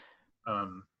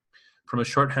 from a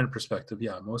shorthand perspective,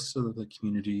 most of the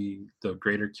community, the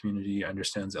greater community,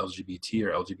 understands LGBT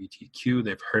or LGBTQ.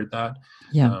 They've heard that.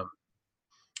 Yeah.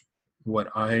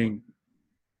 What I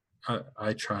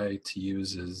try to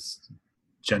use is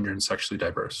gender and sexually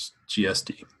diverse,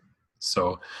 GSD.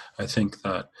 So I think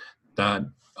that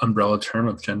umbrella term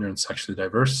of gender and sexually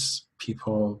diverse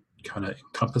people kind of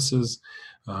encompasses,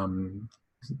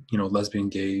 lesbian,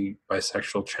 gay,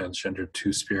 bisexual, transgender,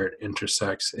 two-spirit,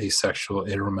 intersex, asexual,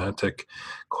 aromantic,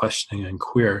 questioning, and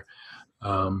queer.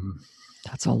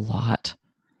 That's a lot.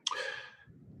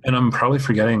 And I'm probably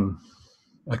forgetting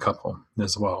a couple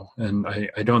as well. And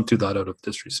I don't do that out of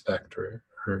disrespect or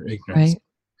ignorance.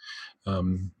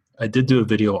 Right. I did do a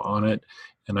video on it,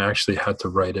 and I actually had to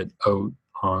write it out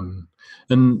on,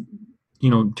 and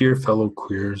dear fellow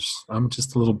queers, I'm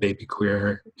just a little baby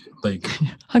queer. Like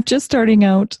I'm just starting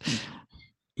out.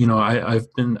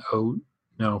 I've been out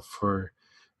now for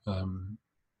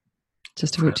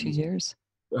just about 2 years.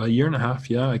 A year and a half.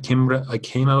 Yeah, I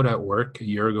came out at work a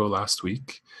year ago last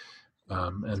week,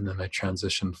 and then I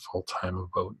transitioned full time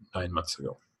about 9 months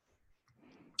ago.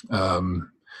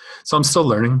 So I'm still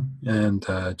learning, and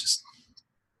just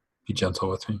be gentle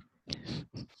with me.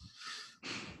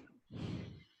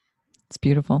 It's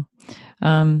beautiful.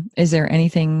 Is there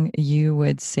anything you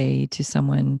would say to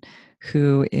someone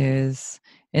who is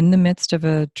in the midst of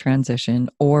a transition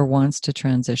or wants to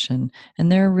transition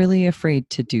and they're really afraid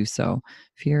to do so?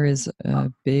 Fear is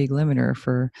a big limiter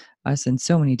for us in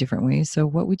so many different ways. So,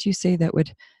 what would you say that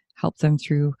would help them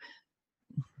through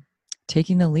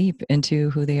taking the leap into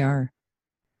who they are?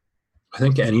 I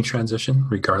think any transition,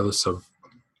 regardless of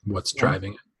what's Yeah.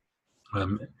 driving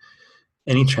it,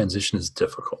 any transition is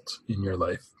difficult in your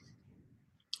life,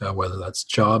 whether that's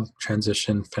job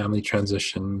transition, family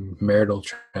transition, marital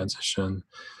transition,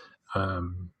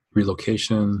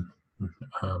 relocation.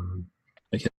 Um,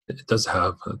 it does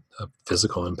have a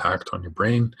physical impact on your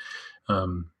brain,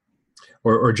 um,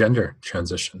 or gender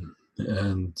transition.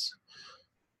 And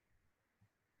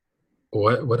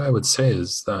what I would say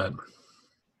is that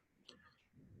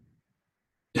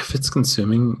if it's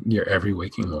consuming your every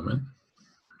waking moment,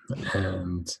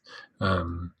 and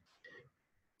um,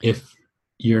 if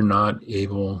you're not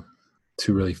able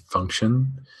to really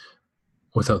function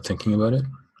without thinking about it,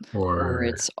 Or or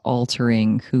it's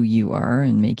altering who you are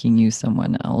and making you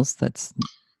someone else that's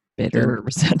bitter, then or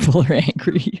resentful, or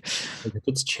angry. like, if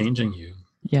it's changing you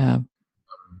Yeah.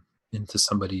 into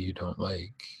somebody you don't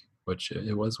like, which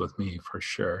it was with me for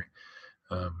sure.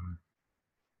 Um,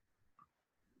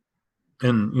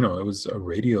 and it was a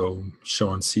radio show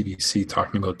on CBC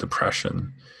talking about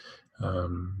depression.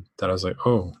 That I was like,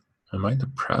 oh, am I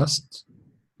depressed?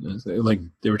 Like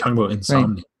they were talking about Right.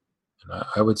 insomnia, and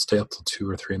I would stay up till 2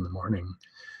 or 3 in the morning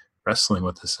wrestling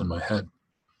with this in my head.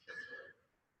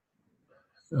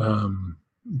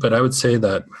 But I would say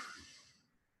that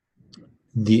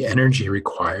the energy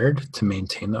required to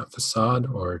maintain that facade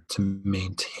or to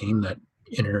maintain that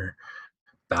inner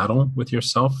battle with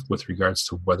yourself with regards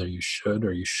to whether you should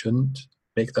or you shouldn't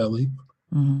make that leap,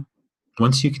 Hmm.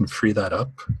 once you can free that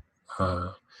up,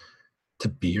 uh, to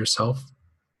be yourself,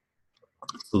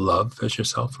 to love as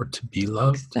yourself, or to be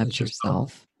loved as Accept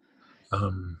yourself, yourself.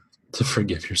 um, to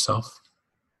forgive yourself,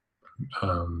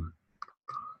 um,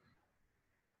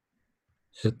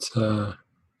 it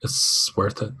it's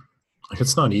worth it. Like,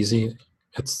 it's not easy.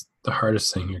 It's the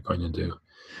hardest thing you're going to do.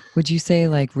 Would you say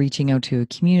like reaching out to a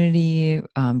community,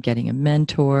 getting a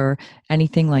mentor,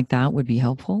 anything like that would be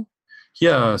helpful?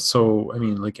 Yeah, so I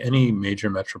mean, like any major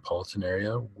metropolitan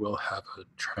area will have a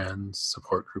trans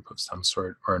support group of some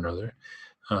sort or another.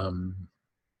 Um,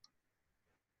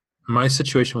 my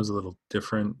situation was a little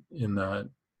different in that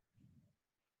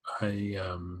I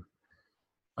um,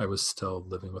 I was still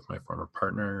living with my former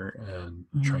partner and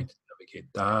Hmm. trying to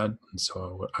navigate that, and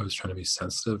so I was trying to be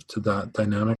sensitive to that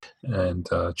dynamic, and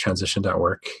transitioned at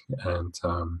work. And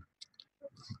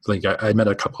like I met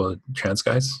a couple of trans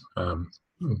guys,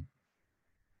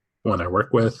 one I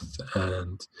work with,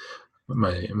 and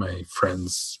my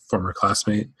friend's former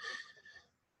classmate.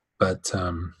 But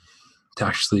to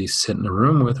actually sit in a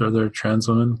room with other trans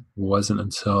women wasn't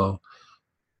until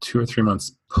 2 or 3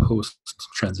 months post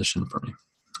transition for me.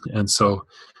 And so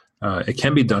it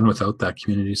can be done without that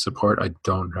community support. I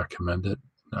don't recommend it.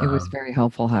 It was Um, very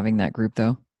helpful having that group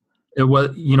though. it was,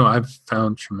 I've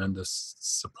found tremendous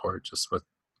support just with,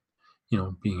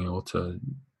 being able to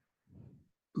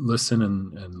listen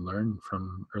and learn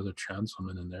from other trans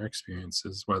women and their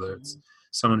experiences, whether it's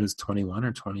someone who's 21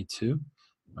 or 22,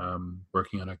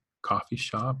 working at a coffee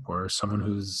shop, or someone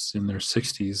who's in their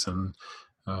 60s and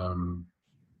um,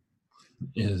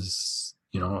 is,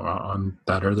 on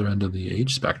that other end of the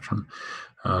age spectrum.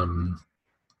 Um,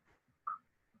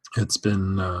 it's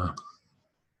been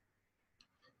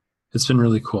it's been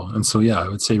really cool. And so, yeah, I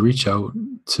would say reach out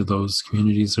to those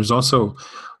communities. There's also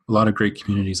a lot of great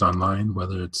communities online,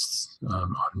 whether it's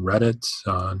on Reddit,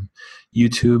 on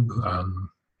YouTube.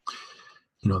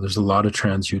 There's a lot of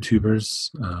trans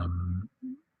YouTubers,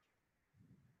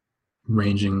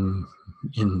 ranging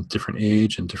in different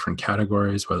age and different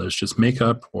categories, whether it's just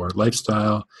makeup or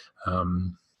lifestyle.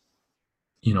 Um,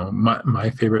 my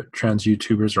favorite trans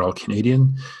YouTubers are all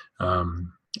Canadian.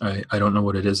 I don't know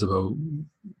what it is about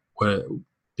what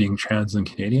being trans and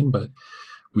Canadian, but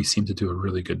we seem to do a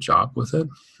really good job with it.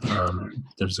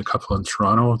 There's a couple in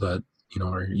Toronto that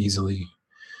are easily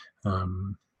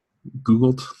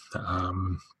Googled,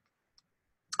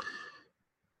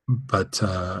 but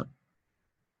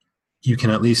you can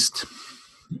at least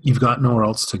you've got nowhere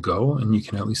else to go, and you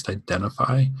can at least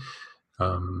identify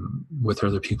with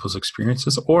other people's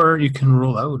experiences, or you can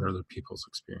rule out other people's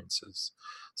experiences.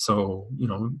 So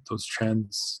those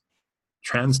trans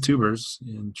tubers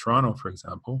in Toronto, for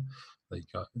example, like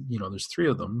there's three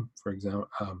of them, for example.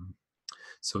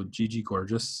 So Gigi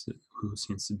Gorgeous, who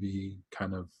seems to be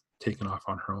kind of taken off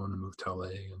on her own and moved to LA,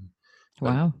 and but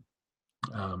Wow.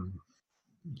 um,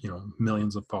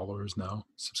 millions of followers now,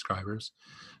 subscribers.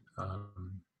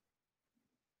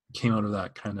 Came out of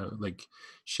that kind of like,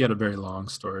 she had a very long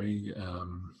story.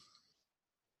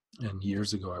 And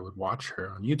years ago, I would watch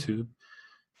her on YouTube,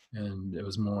 and it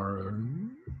was more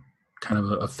kind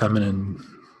of a feminine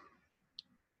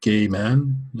gay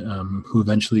man who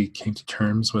eventually came to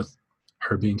terms with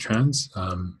her being trans.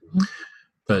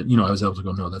 But, I was able to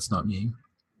go, no, that's not me.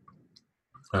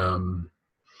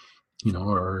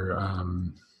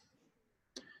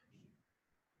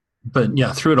 But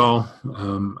yeah, through it all,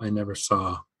 I never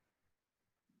saw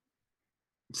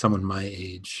someone my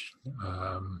age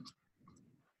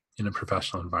in a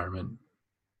professional environment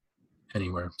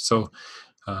anywhere. So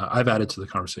I've added to the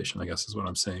conversation, I guess is what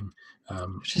I'm saying.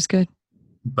 Which is good.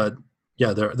 But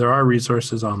yeah, there are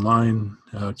resources online,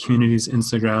 communities.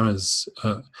 Instagram is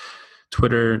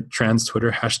Twitter, trans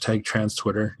Twitter, hashtag trans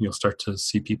Twitter. You'll start to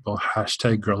see people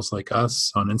hashtag girls like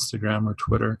us on Instagram or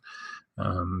Twitter.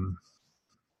 And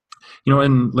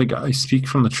like, I speak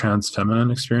from the trans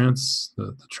feminine experience,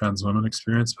 the trans woman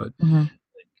experience, but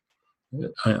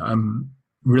I'm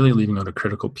really leaving out a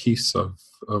critical piece of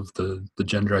the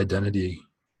gender identity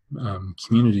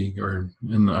community, or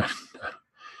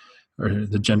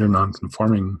the gender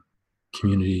non-conforming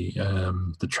community,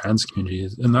 the trans community,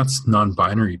 and that's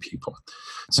non-binary people.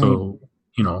 So,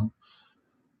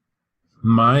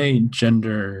 my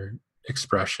gender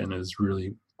expression is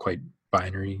really quite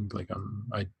binary. Like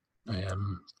I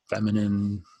am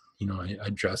feminine. I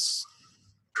dress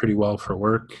pretty well for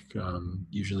work.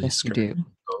 Usually skirt,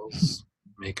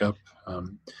 makeup.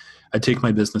 I take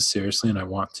my business seriously, and I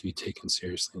want to be taken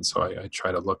seriously, and so I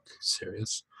try to look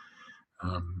serious.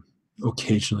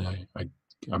 Occasionally,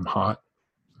 I'm hot.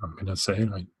 I'm gonna say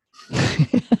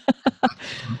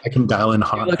I can dial in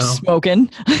hot. You look now. Smoking.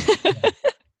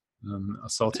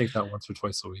 So I'll take that once or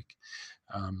twice a week.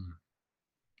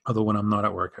 Although when I'm not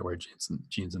at work, I wear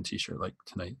jeans and t-shirt like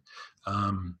tonight.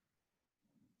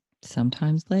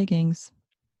 Sometimes leggings.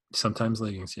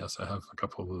 Yes, I have a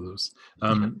couple of those.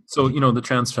 So the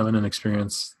trans feminine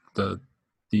experience, the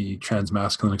trans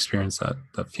masculine experience,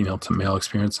 that female to male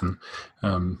experience, and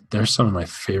they're some of my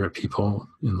favorite people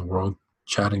in the world.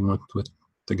 Chatting with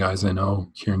the guys I know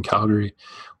here in Calgary,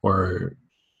 or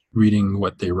reading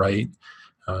what they write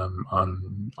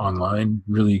online,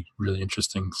 really, really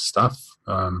interesting stuff.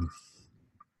 But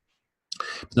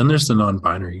then there's the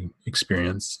non-binary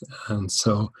experience, and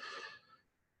so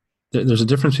there's a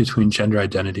difference between gender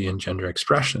identity and gender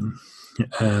expression.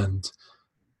 And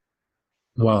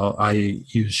while I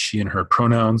use she and her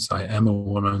pronouns, I am a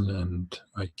woman, and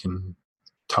I can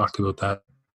talk about that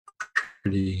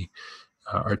pretty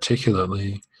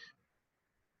articulately.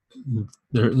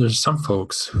 There's some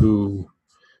folks who,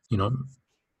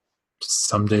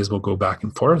 some days will go back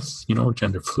and forth,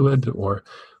 gender fluid, or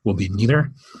will be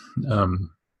neither.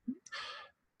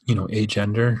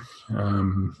 Agender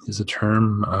is a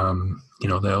term.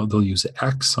 They'll use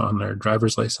X on their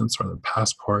driver's license or their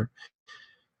passport.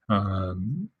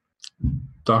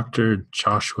 Dr.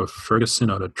 Joshua Ferguson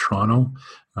out of Toronto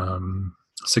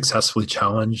successfully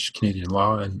challenged Canadian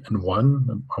law and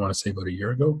won, I want to say about a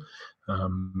year ago.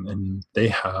 And they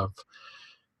have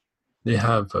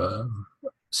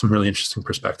some really interesting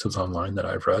perspectives online that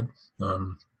I've read.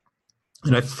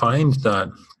 And I find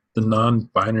that the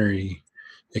non-binary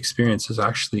experiences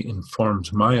actually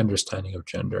informed my understanding of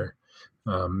gender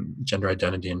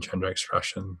identity and gender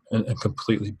expression, and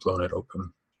completely blown it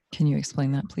open. Can you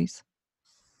explain that, please?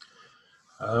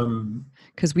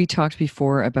 Because we talked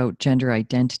before about gender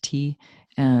identity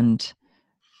and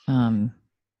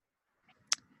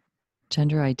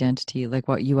gender identity, like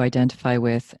what you identify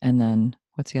with, and then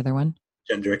what's the other one?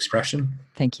 Gender expression.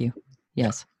 Thank you.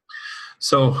 Yes.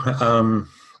 So,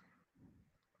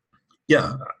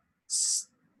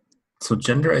 So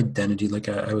gender identity, like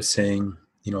I was saying,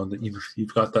 that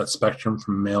you've got that spectrum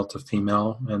from male to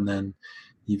female, and then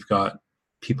you've got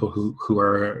people who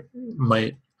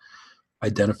might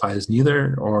identify as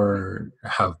neither or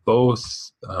have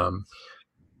both.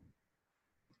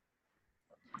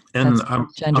 And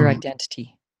gender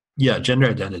identity. Yeah, gender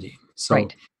identity. So,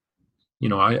 right.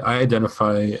 I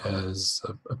identify as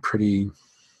a pretty,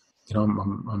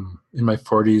 I'm in my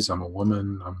 40s. I'm a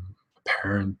woman. I'm a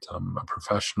parent. I'm a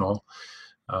professional.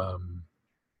 And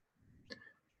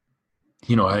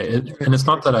it's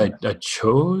not that I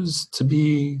chose to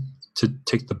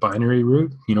take the binary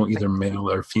route, either male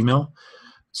or female.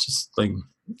 It's just like,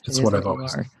 it's what I've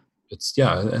always,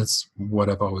 it's what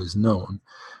I've always known.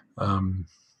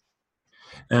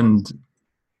 And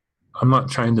I'm not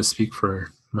trying to speak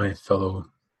for my fellow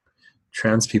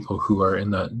trans people who are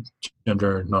in that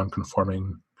gender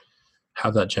non-conforming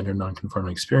have that gender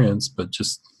nonconforming experience, but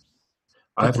just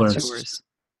That I've that's learned. yours.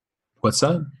 What's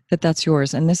that? That's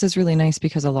yours. And this is really nice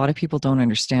because a lot of people don't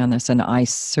understand this. And I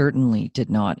certainly did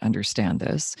not understand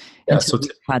this Yeah. until So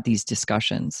we had these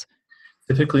discussions.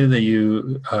 typically,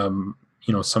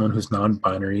 someone who's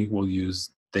non-binary will use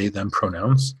they them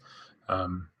pronouns,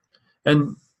 um,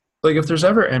 and like if there's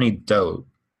ever any doubt,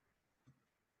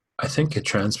 I think a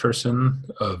trans person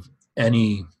of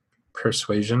any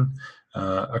persuasion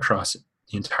across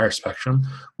the entire spectrum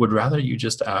would rather you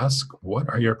just ask, "What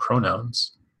are your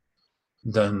pronouns?"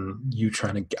 than you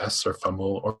trying to guess or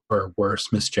fumble or worse,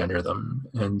 misgender them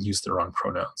and use the wrong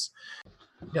pronouns.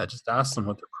 Yeah, just ask them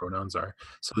what their pronouns are.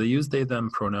 So they use they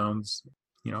them pronouns.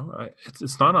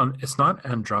 It's not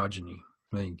androgyny.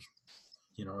 Like,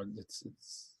 it's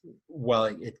well,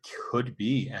 it could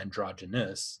be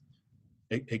androgynous.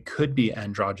 It could be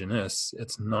androgynous.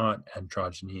 It's not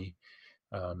androgyny.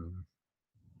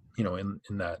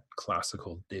 In that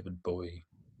classical David Bowie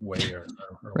way or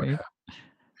what Right. have.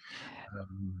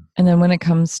 And then when it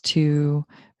comes to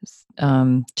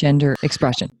gender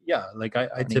expression, Yeah, like I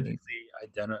maybe. typically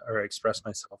identify or express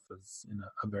myself as in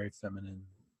a very feminine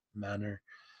manner.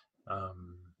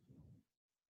 Um,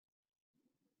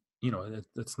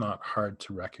 it's not hard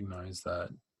to recognize that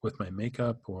with my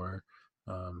makeup or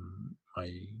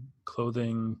my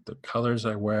clothing, the colors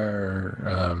I wear,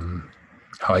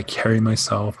 how I carry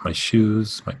myself, my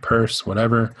shoes, my purse,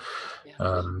 whatever.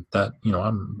 That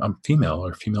I'm female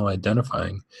or female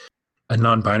identifying. A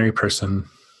non-binary person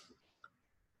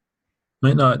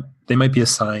might not. They might be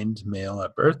assigned male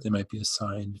at birth. They might be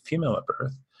assigned female at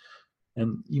birth,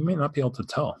 and you may not be able to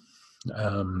tell.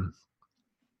 Um,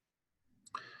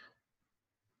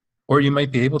 or you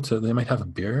might be able to. They might have a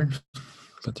beard,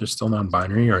 but they're still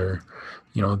non-binary, or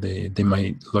they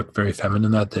might look very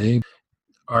feminine that day.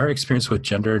 Our experience with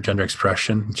gender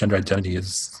expression, gender identity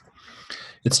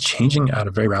it's changing at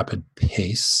a very rapid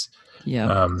pace.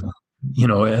 Yeah.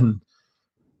 And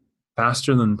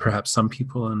faster than perhaps some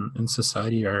people in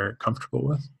society are comfortable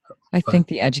with. I But think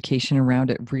the education around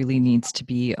it really needs to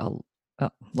be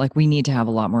like we need to have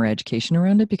a lot more education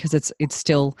around it because it's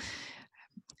still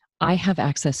I have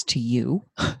access to you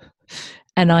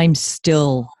and I'm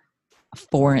still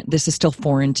foreign. This is still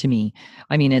foreign to me.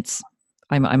 I mean,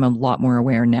 I'm a lot more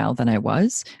aware now than I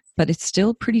was, but it's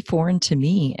still pretty foreign to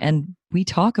me. And we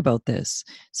talk about this.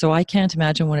 So I can't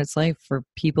imagine what it's like for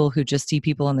people who just see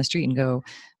people on the street and go,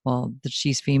 well,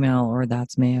 she's female or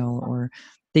that's male, or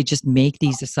they just make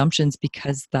these assumptions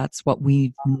because that's what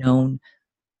we've known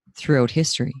throughout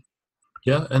history.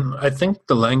 yeah, and I think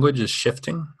the language is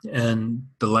shifting, and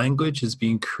the language is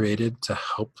being created to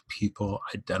help people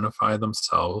identify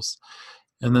themselves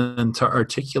and then to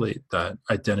articulate that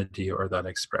identity or that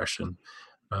expression.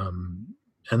 Um,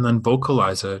 and then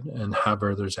vocalize it and have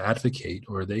others advocate,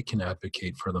 or they can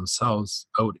advocate for themselves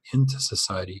out into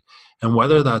society. And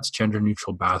whether that's gender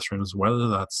neutral bathrooms, whether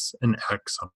that's an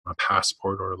X on a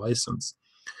passport or a license,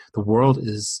 the world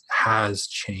has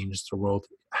changed. The world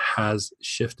has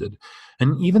shifted,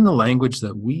 and even the language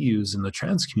that we use in the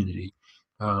trans community.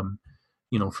 Um,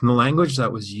 from the language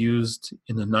that was used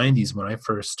in the 90s when I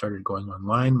first started going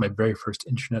online, my very first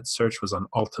internet search was on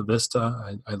Alta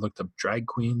Vista. I looked up drag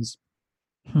queens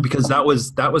because that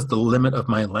was the limit of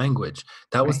my language.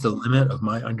 That was Right. the limit of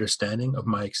my understanding of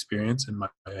my experience and my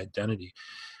identity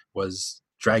was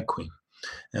drag queen.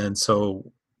 And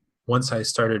so once I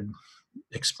started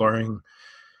exploring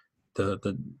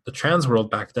the trans world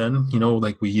back then,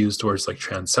 like we used words like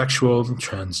transsexual,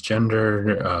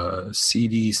 transgender,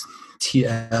 CD,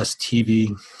 TS,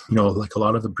 TV, like a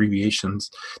lot of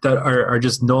abbreviations that are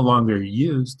just no longer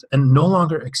used and no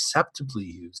longer acceptably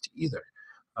used either.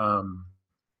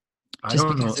 I Just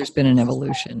don't because know. there's been an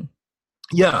evolution.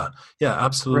 Yeah, yeah, Right.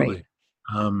 absolutely.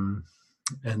 Um,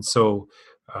 and so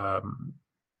um,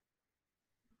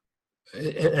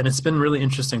 and it's been really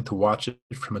interesting to watch it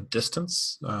from a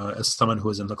distance as someone who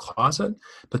was in the closet,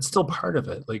 but still part of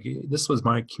it. Like this was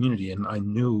my community, and I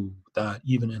knew that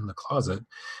even in the closet.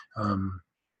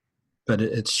 But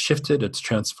it's shifted, it's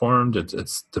transformed,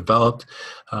 it's developed,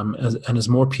 and as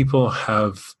more people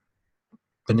have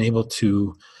been able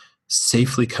to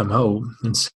safely come out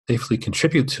and safely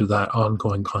contribute to that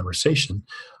ongoing conversation,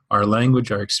 our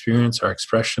language, our experience, our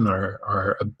expression,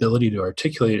 our ability to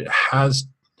articulate it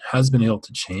has been able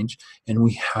to change, and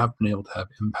we have been able to have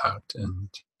impact and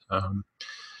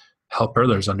help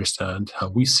others understand how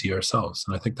we see ourselves.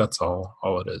 And I think that's all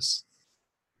it is.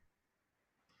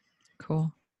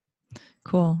 Cool.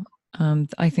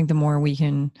 I think the more we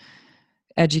can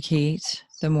educate,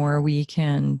 the more we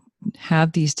can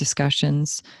have these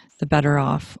discussions, the better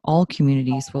off all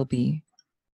communities will be.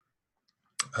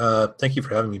 Thank you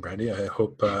for having me, Brandy. I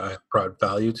hope I brought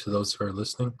value to those who are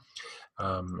listening,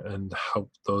 and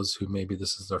help those who maybe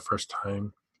this is their first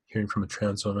time hearing from a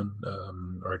trans woman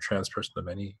or a trans person of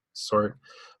any sort.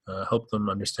 Help them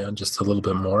understand just a little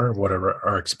bit more whatever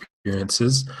our experience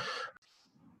is.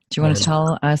 Do you want to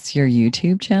tell us your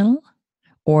YouTube channel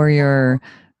or your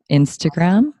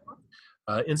Instagram?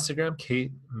 Instagram,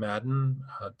 Kate Madden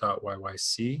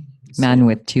 .yyc. Madden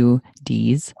with 2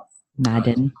 D's.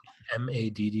 Madden.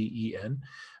 Madden.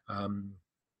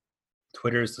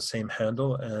 Twitter is the same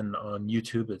handle, and on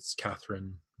YouTube it's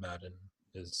Catherine Madden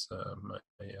is my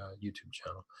YouTube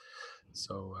channel.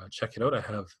 So check it out. I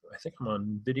think I'm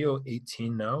on video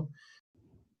 18 now.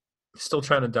 Still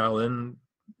trying to dial in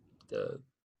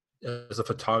as a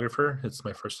photographer. It's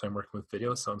my first time working with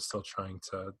video, so I'm still trying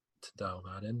to dial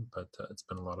that in, but it's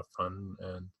been a lot of fun,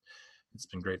 and it's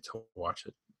been great to watch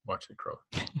it grow.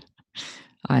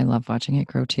 I love watching it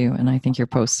grow too, and I think your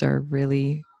posts are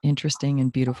really interesting and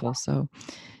beautiful, so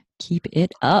keep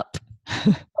it up.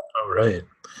 All right.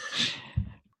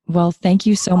 Well, thank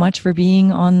you so much for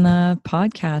being on the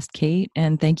podcast, Kate,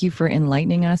 and thank you for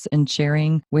enlightening us and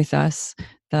sharing with us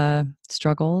the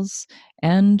struggles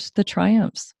and the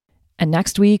triumphs. And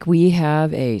next week, we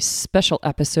have a special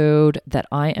episode that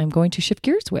I am going to shift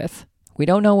gears with. We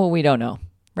don't know what we don't know,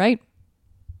 right?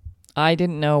 I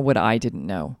didn't know what I didn't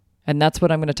know. And that's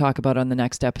what I'm going to talk about on the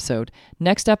next episode.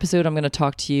 Next episode, I'm going to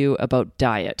talk to you about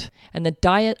diet. And the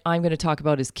diet I'm going to talk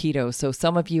about is keto. So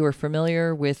some of you are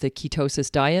familiar with the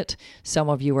ketosis diet. Some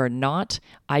of you are not.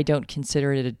 I don't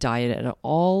consider it a diet at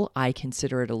all. I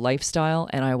consider it a lifestyle.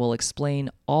 And I will explain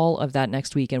all of that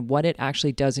next week and what it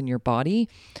actually does in your body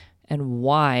and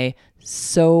why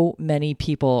so many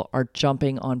people are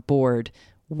jumping on board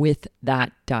with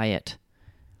that diet.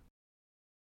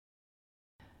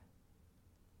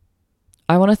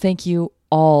 I want to thank you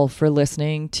all for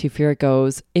listening to Fear It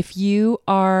Goes. If you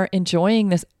are enjoying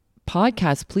this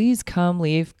podcast, please come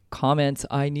leave comments.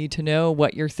 I need to know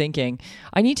what you're thinking.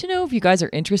 I need to know if you guys are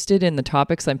interested in the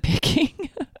topics I'm picking.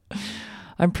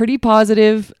 I'm pretty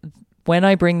positive when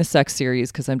I bring the sex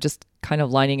series, because I'm just kind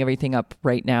of lining everything up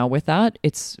right now with that.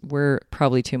 We're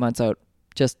probably 2 months out,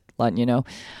 just letting you know.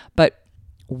 But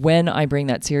when I bring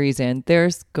that series in,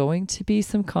 there's going to be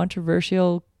some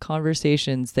controversial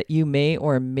conversations that you may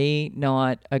or may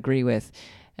not agree with.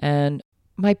 And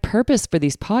my purpose for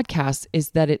these podcasts is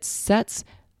that it sets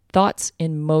thoughts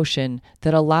in motion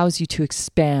that allows you to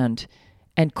expand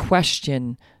and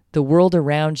question the world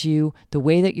around you, the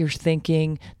way that you're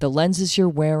thinking, the lenses you're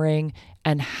wearing,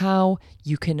 and how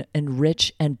you can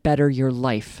enrich and better your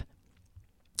life.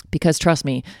 Because trust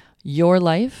me, your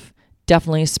life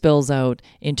definitely spills out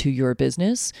into your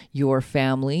business, your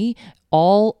family.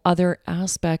 All other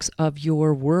aspects of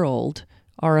your world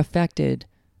are affected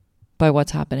by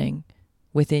what's happening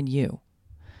within you.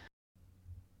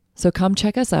 So come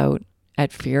check us out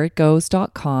at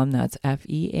fearitgoes.com. That's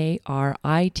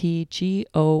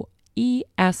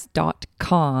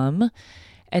FEARITGOES.com,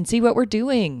 and see what we're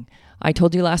doing. I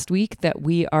told you last week that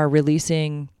we are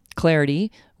releasing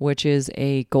Clarity, which is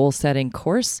a goal-setting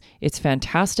course. It's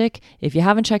fantastic. If you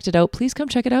haven't checked it out, please come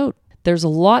check it out. There's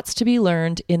lots to be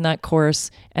learned in that course,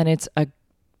 and it's a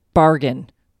bargain.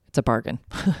 It's a bargain.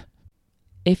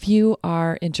 If you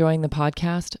are enjoying the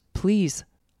podcast, please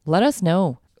let us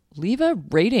know. Leave a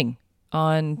rating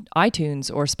on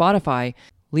iTunes or Spotify.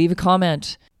 Leave a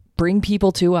comment. Bring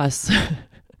people to us.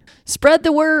 Spread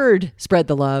the word. Spread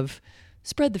the love.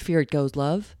 Spread the Fear It Goes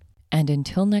love. And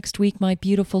until next week, my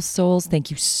beautiful souls,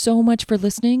 thank you so much for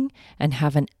listening and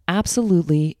have an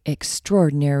absolutely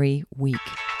extraordinary week.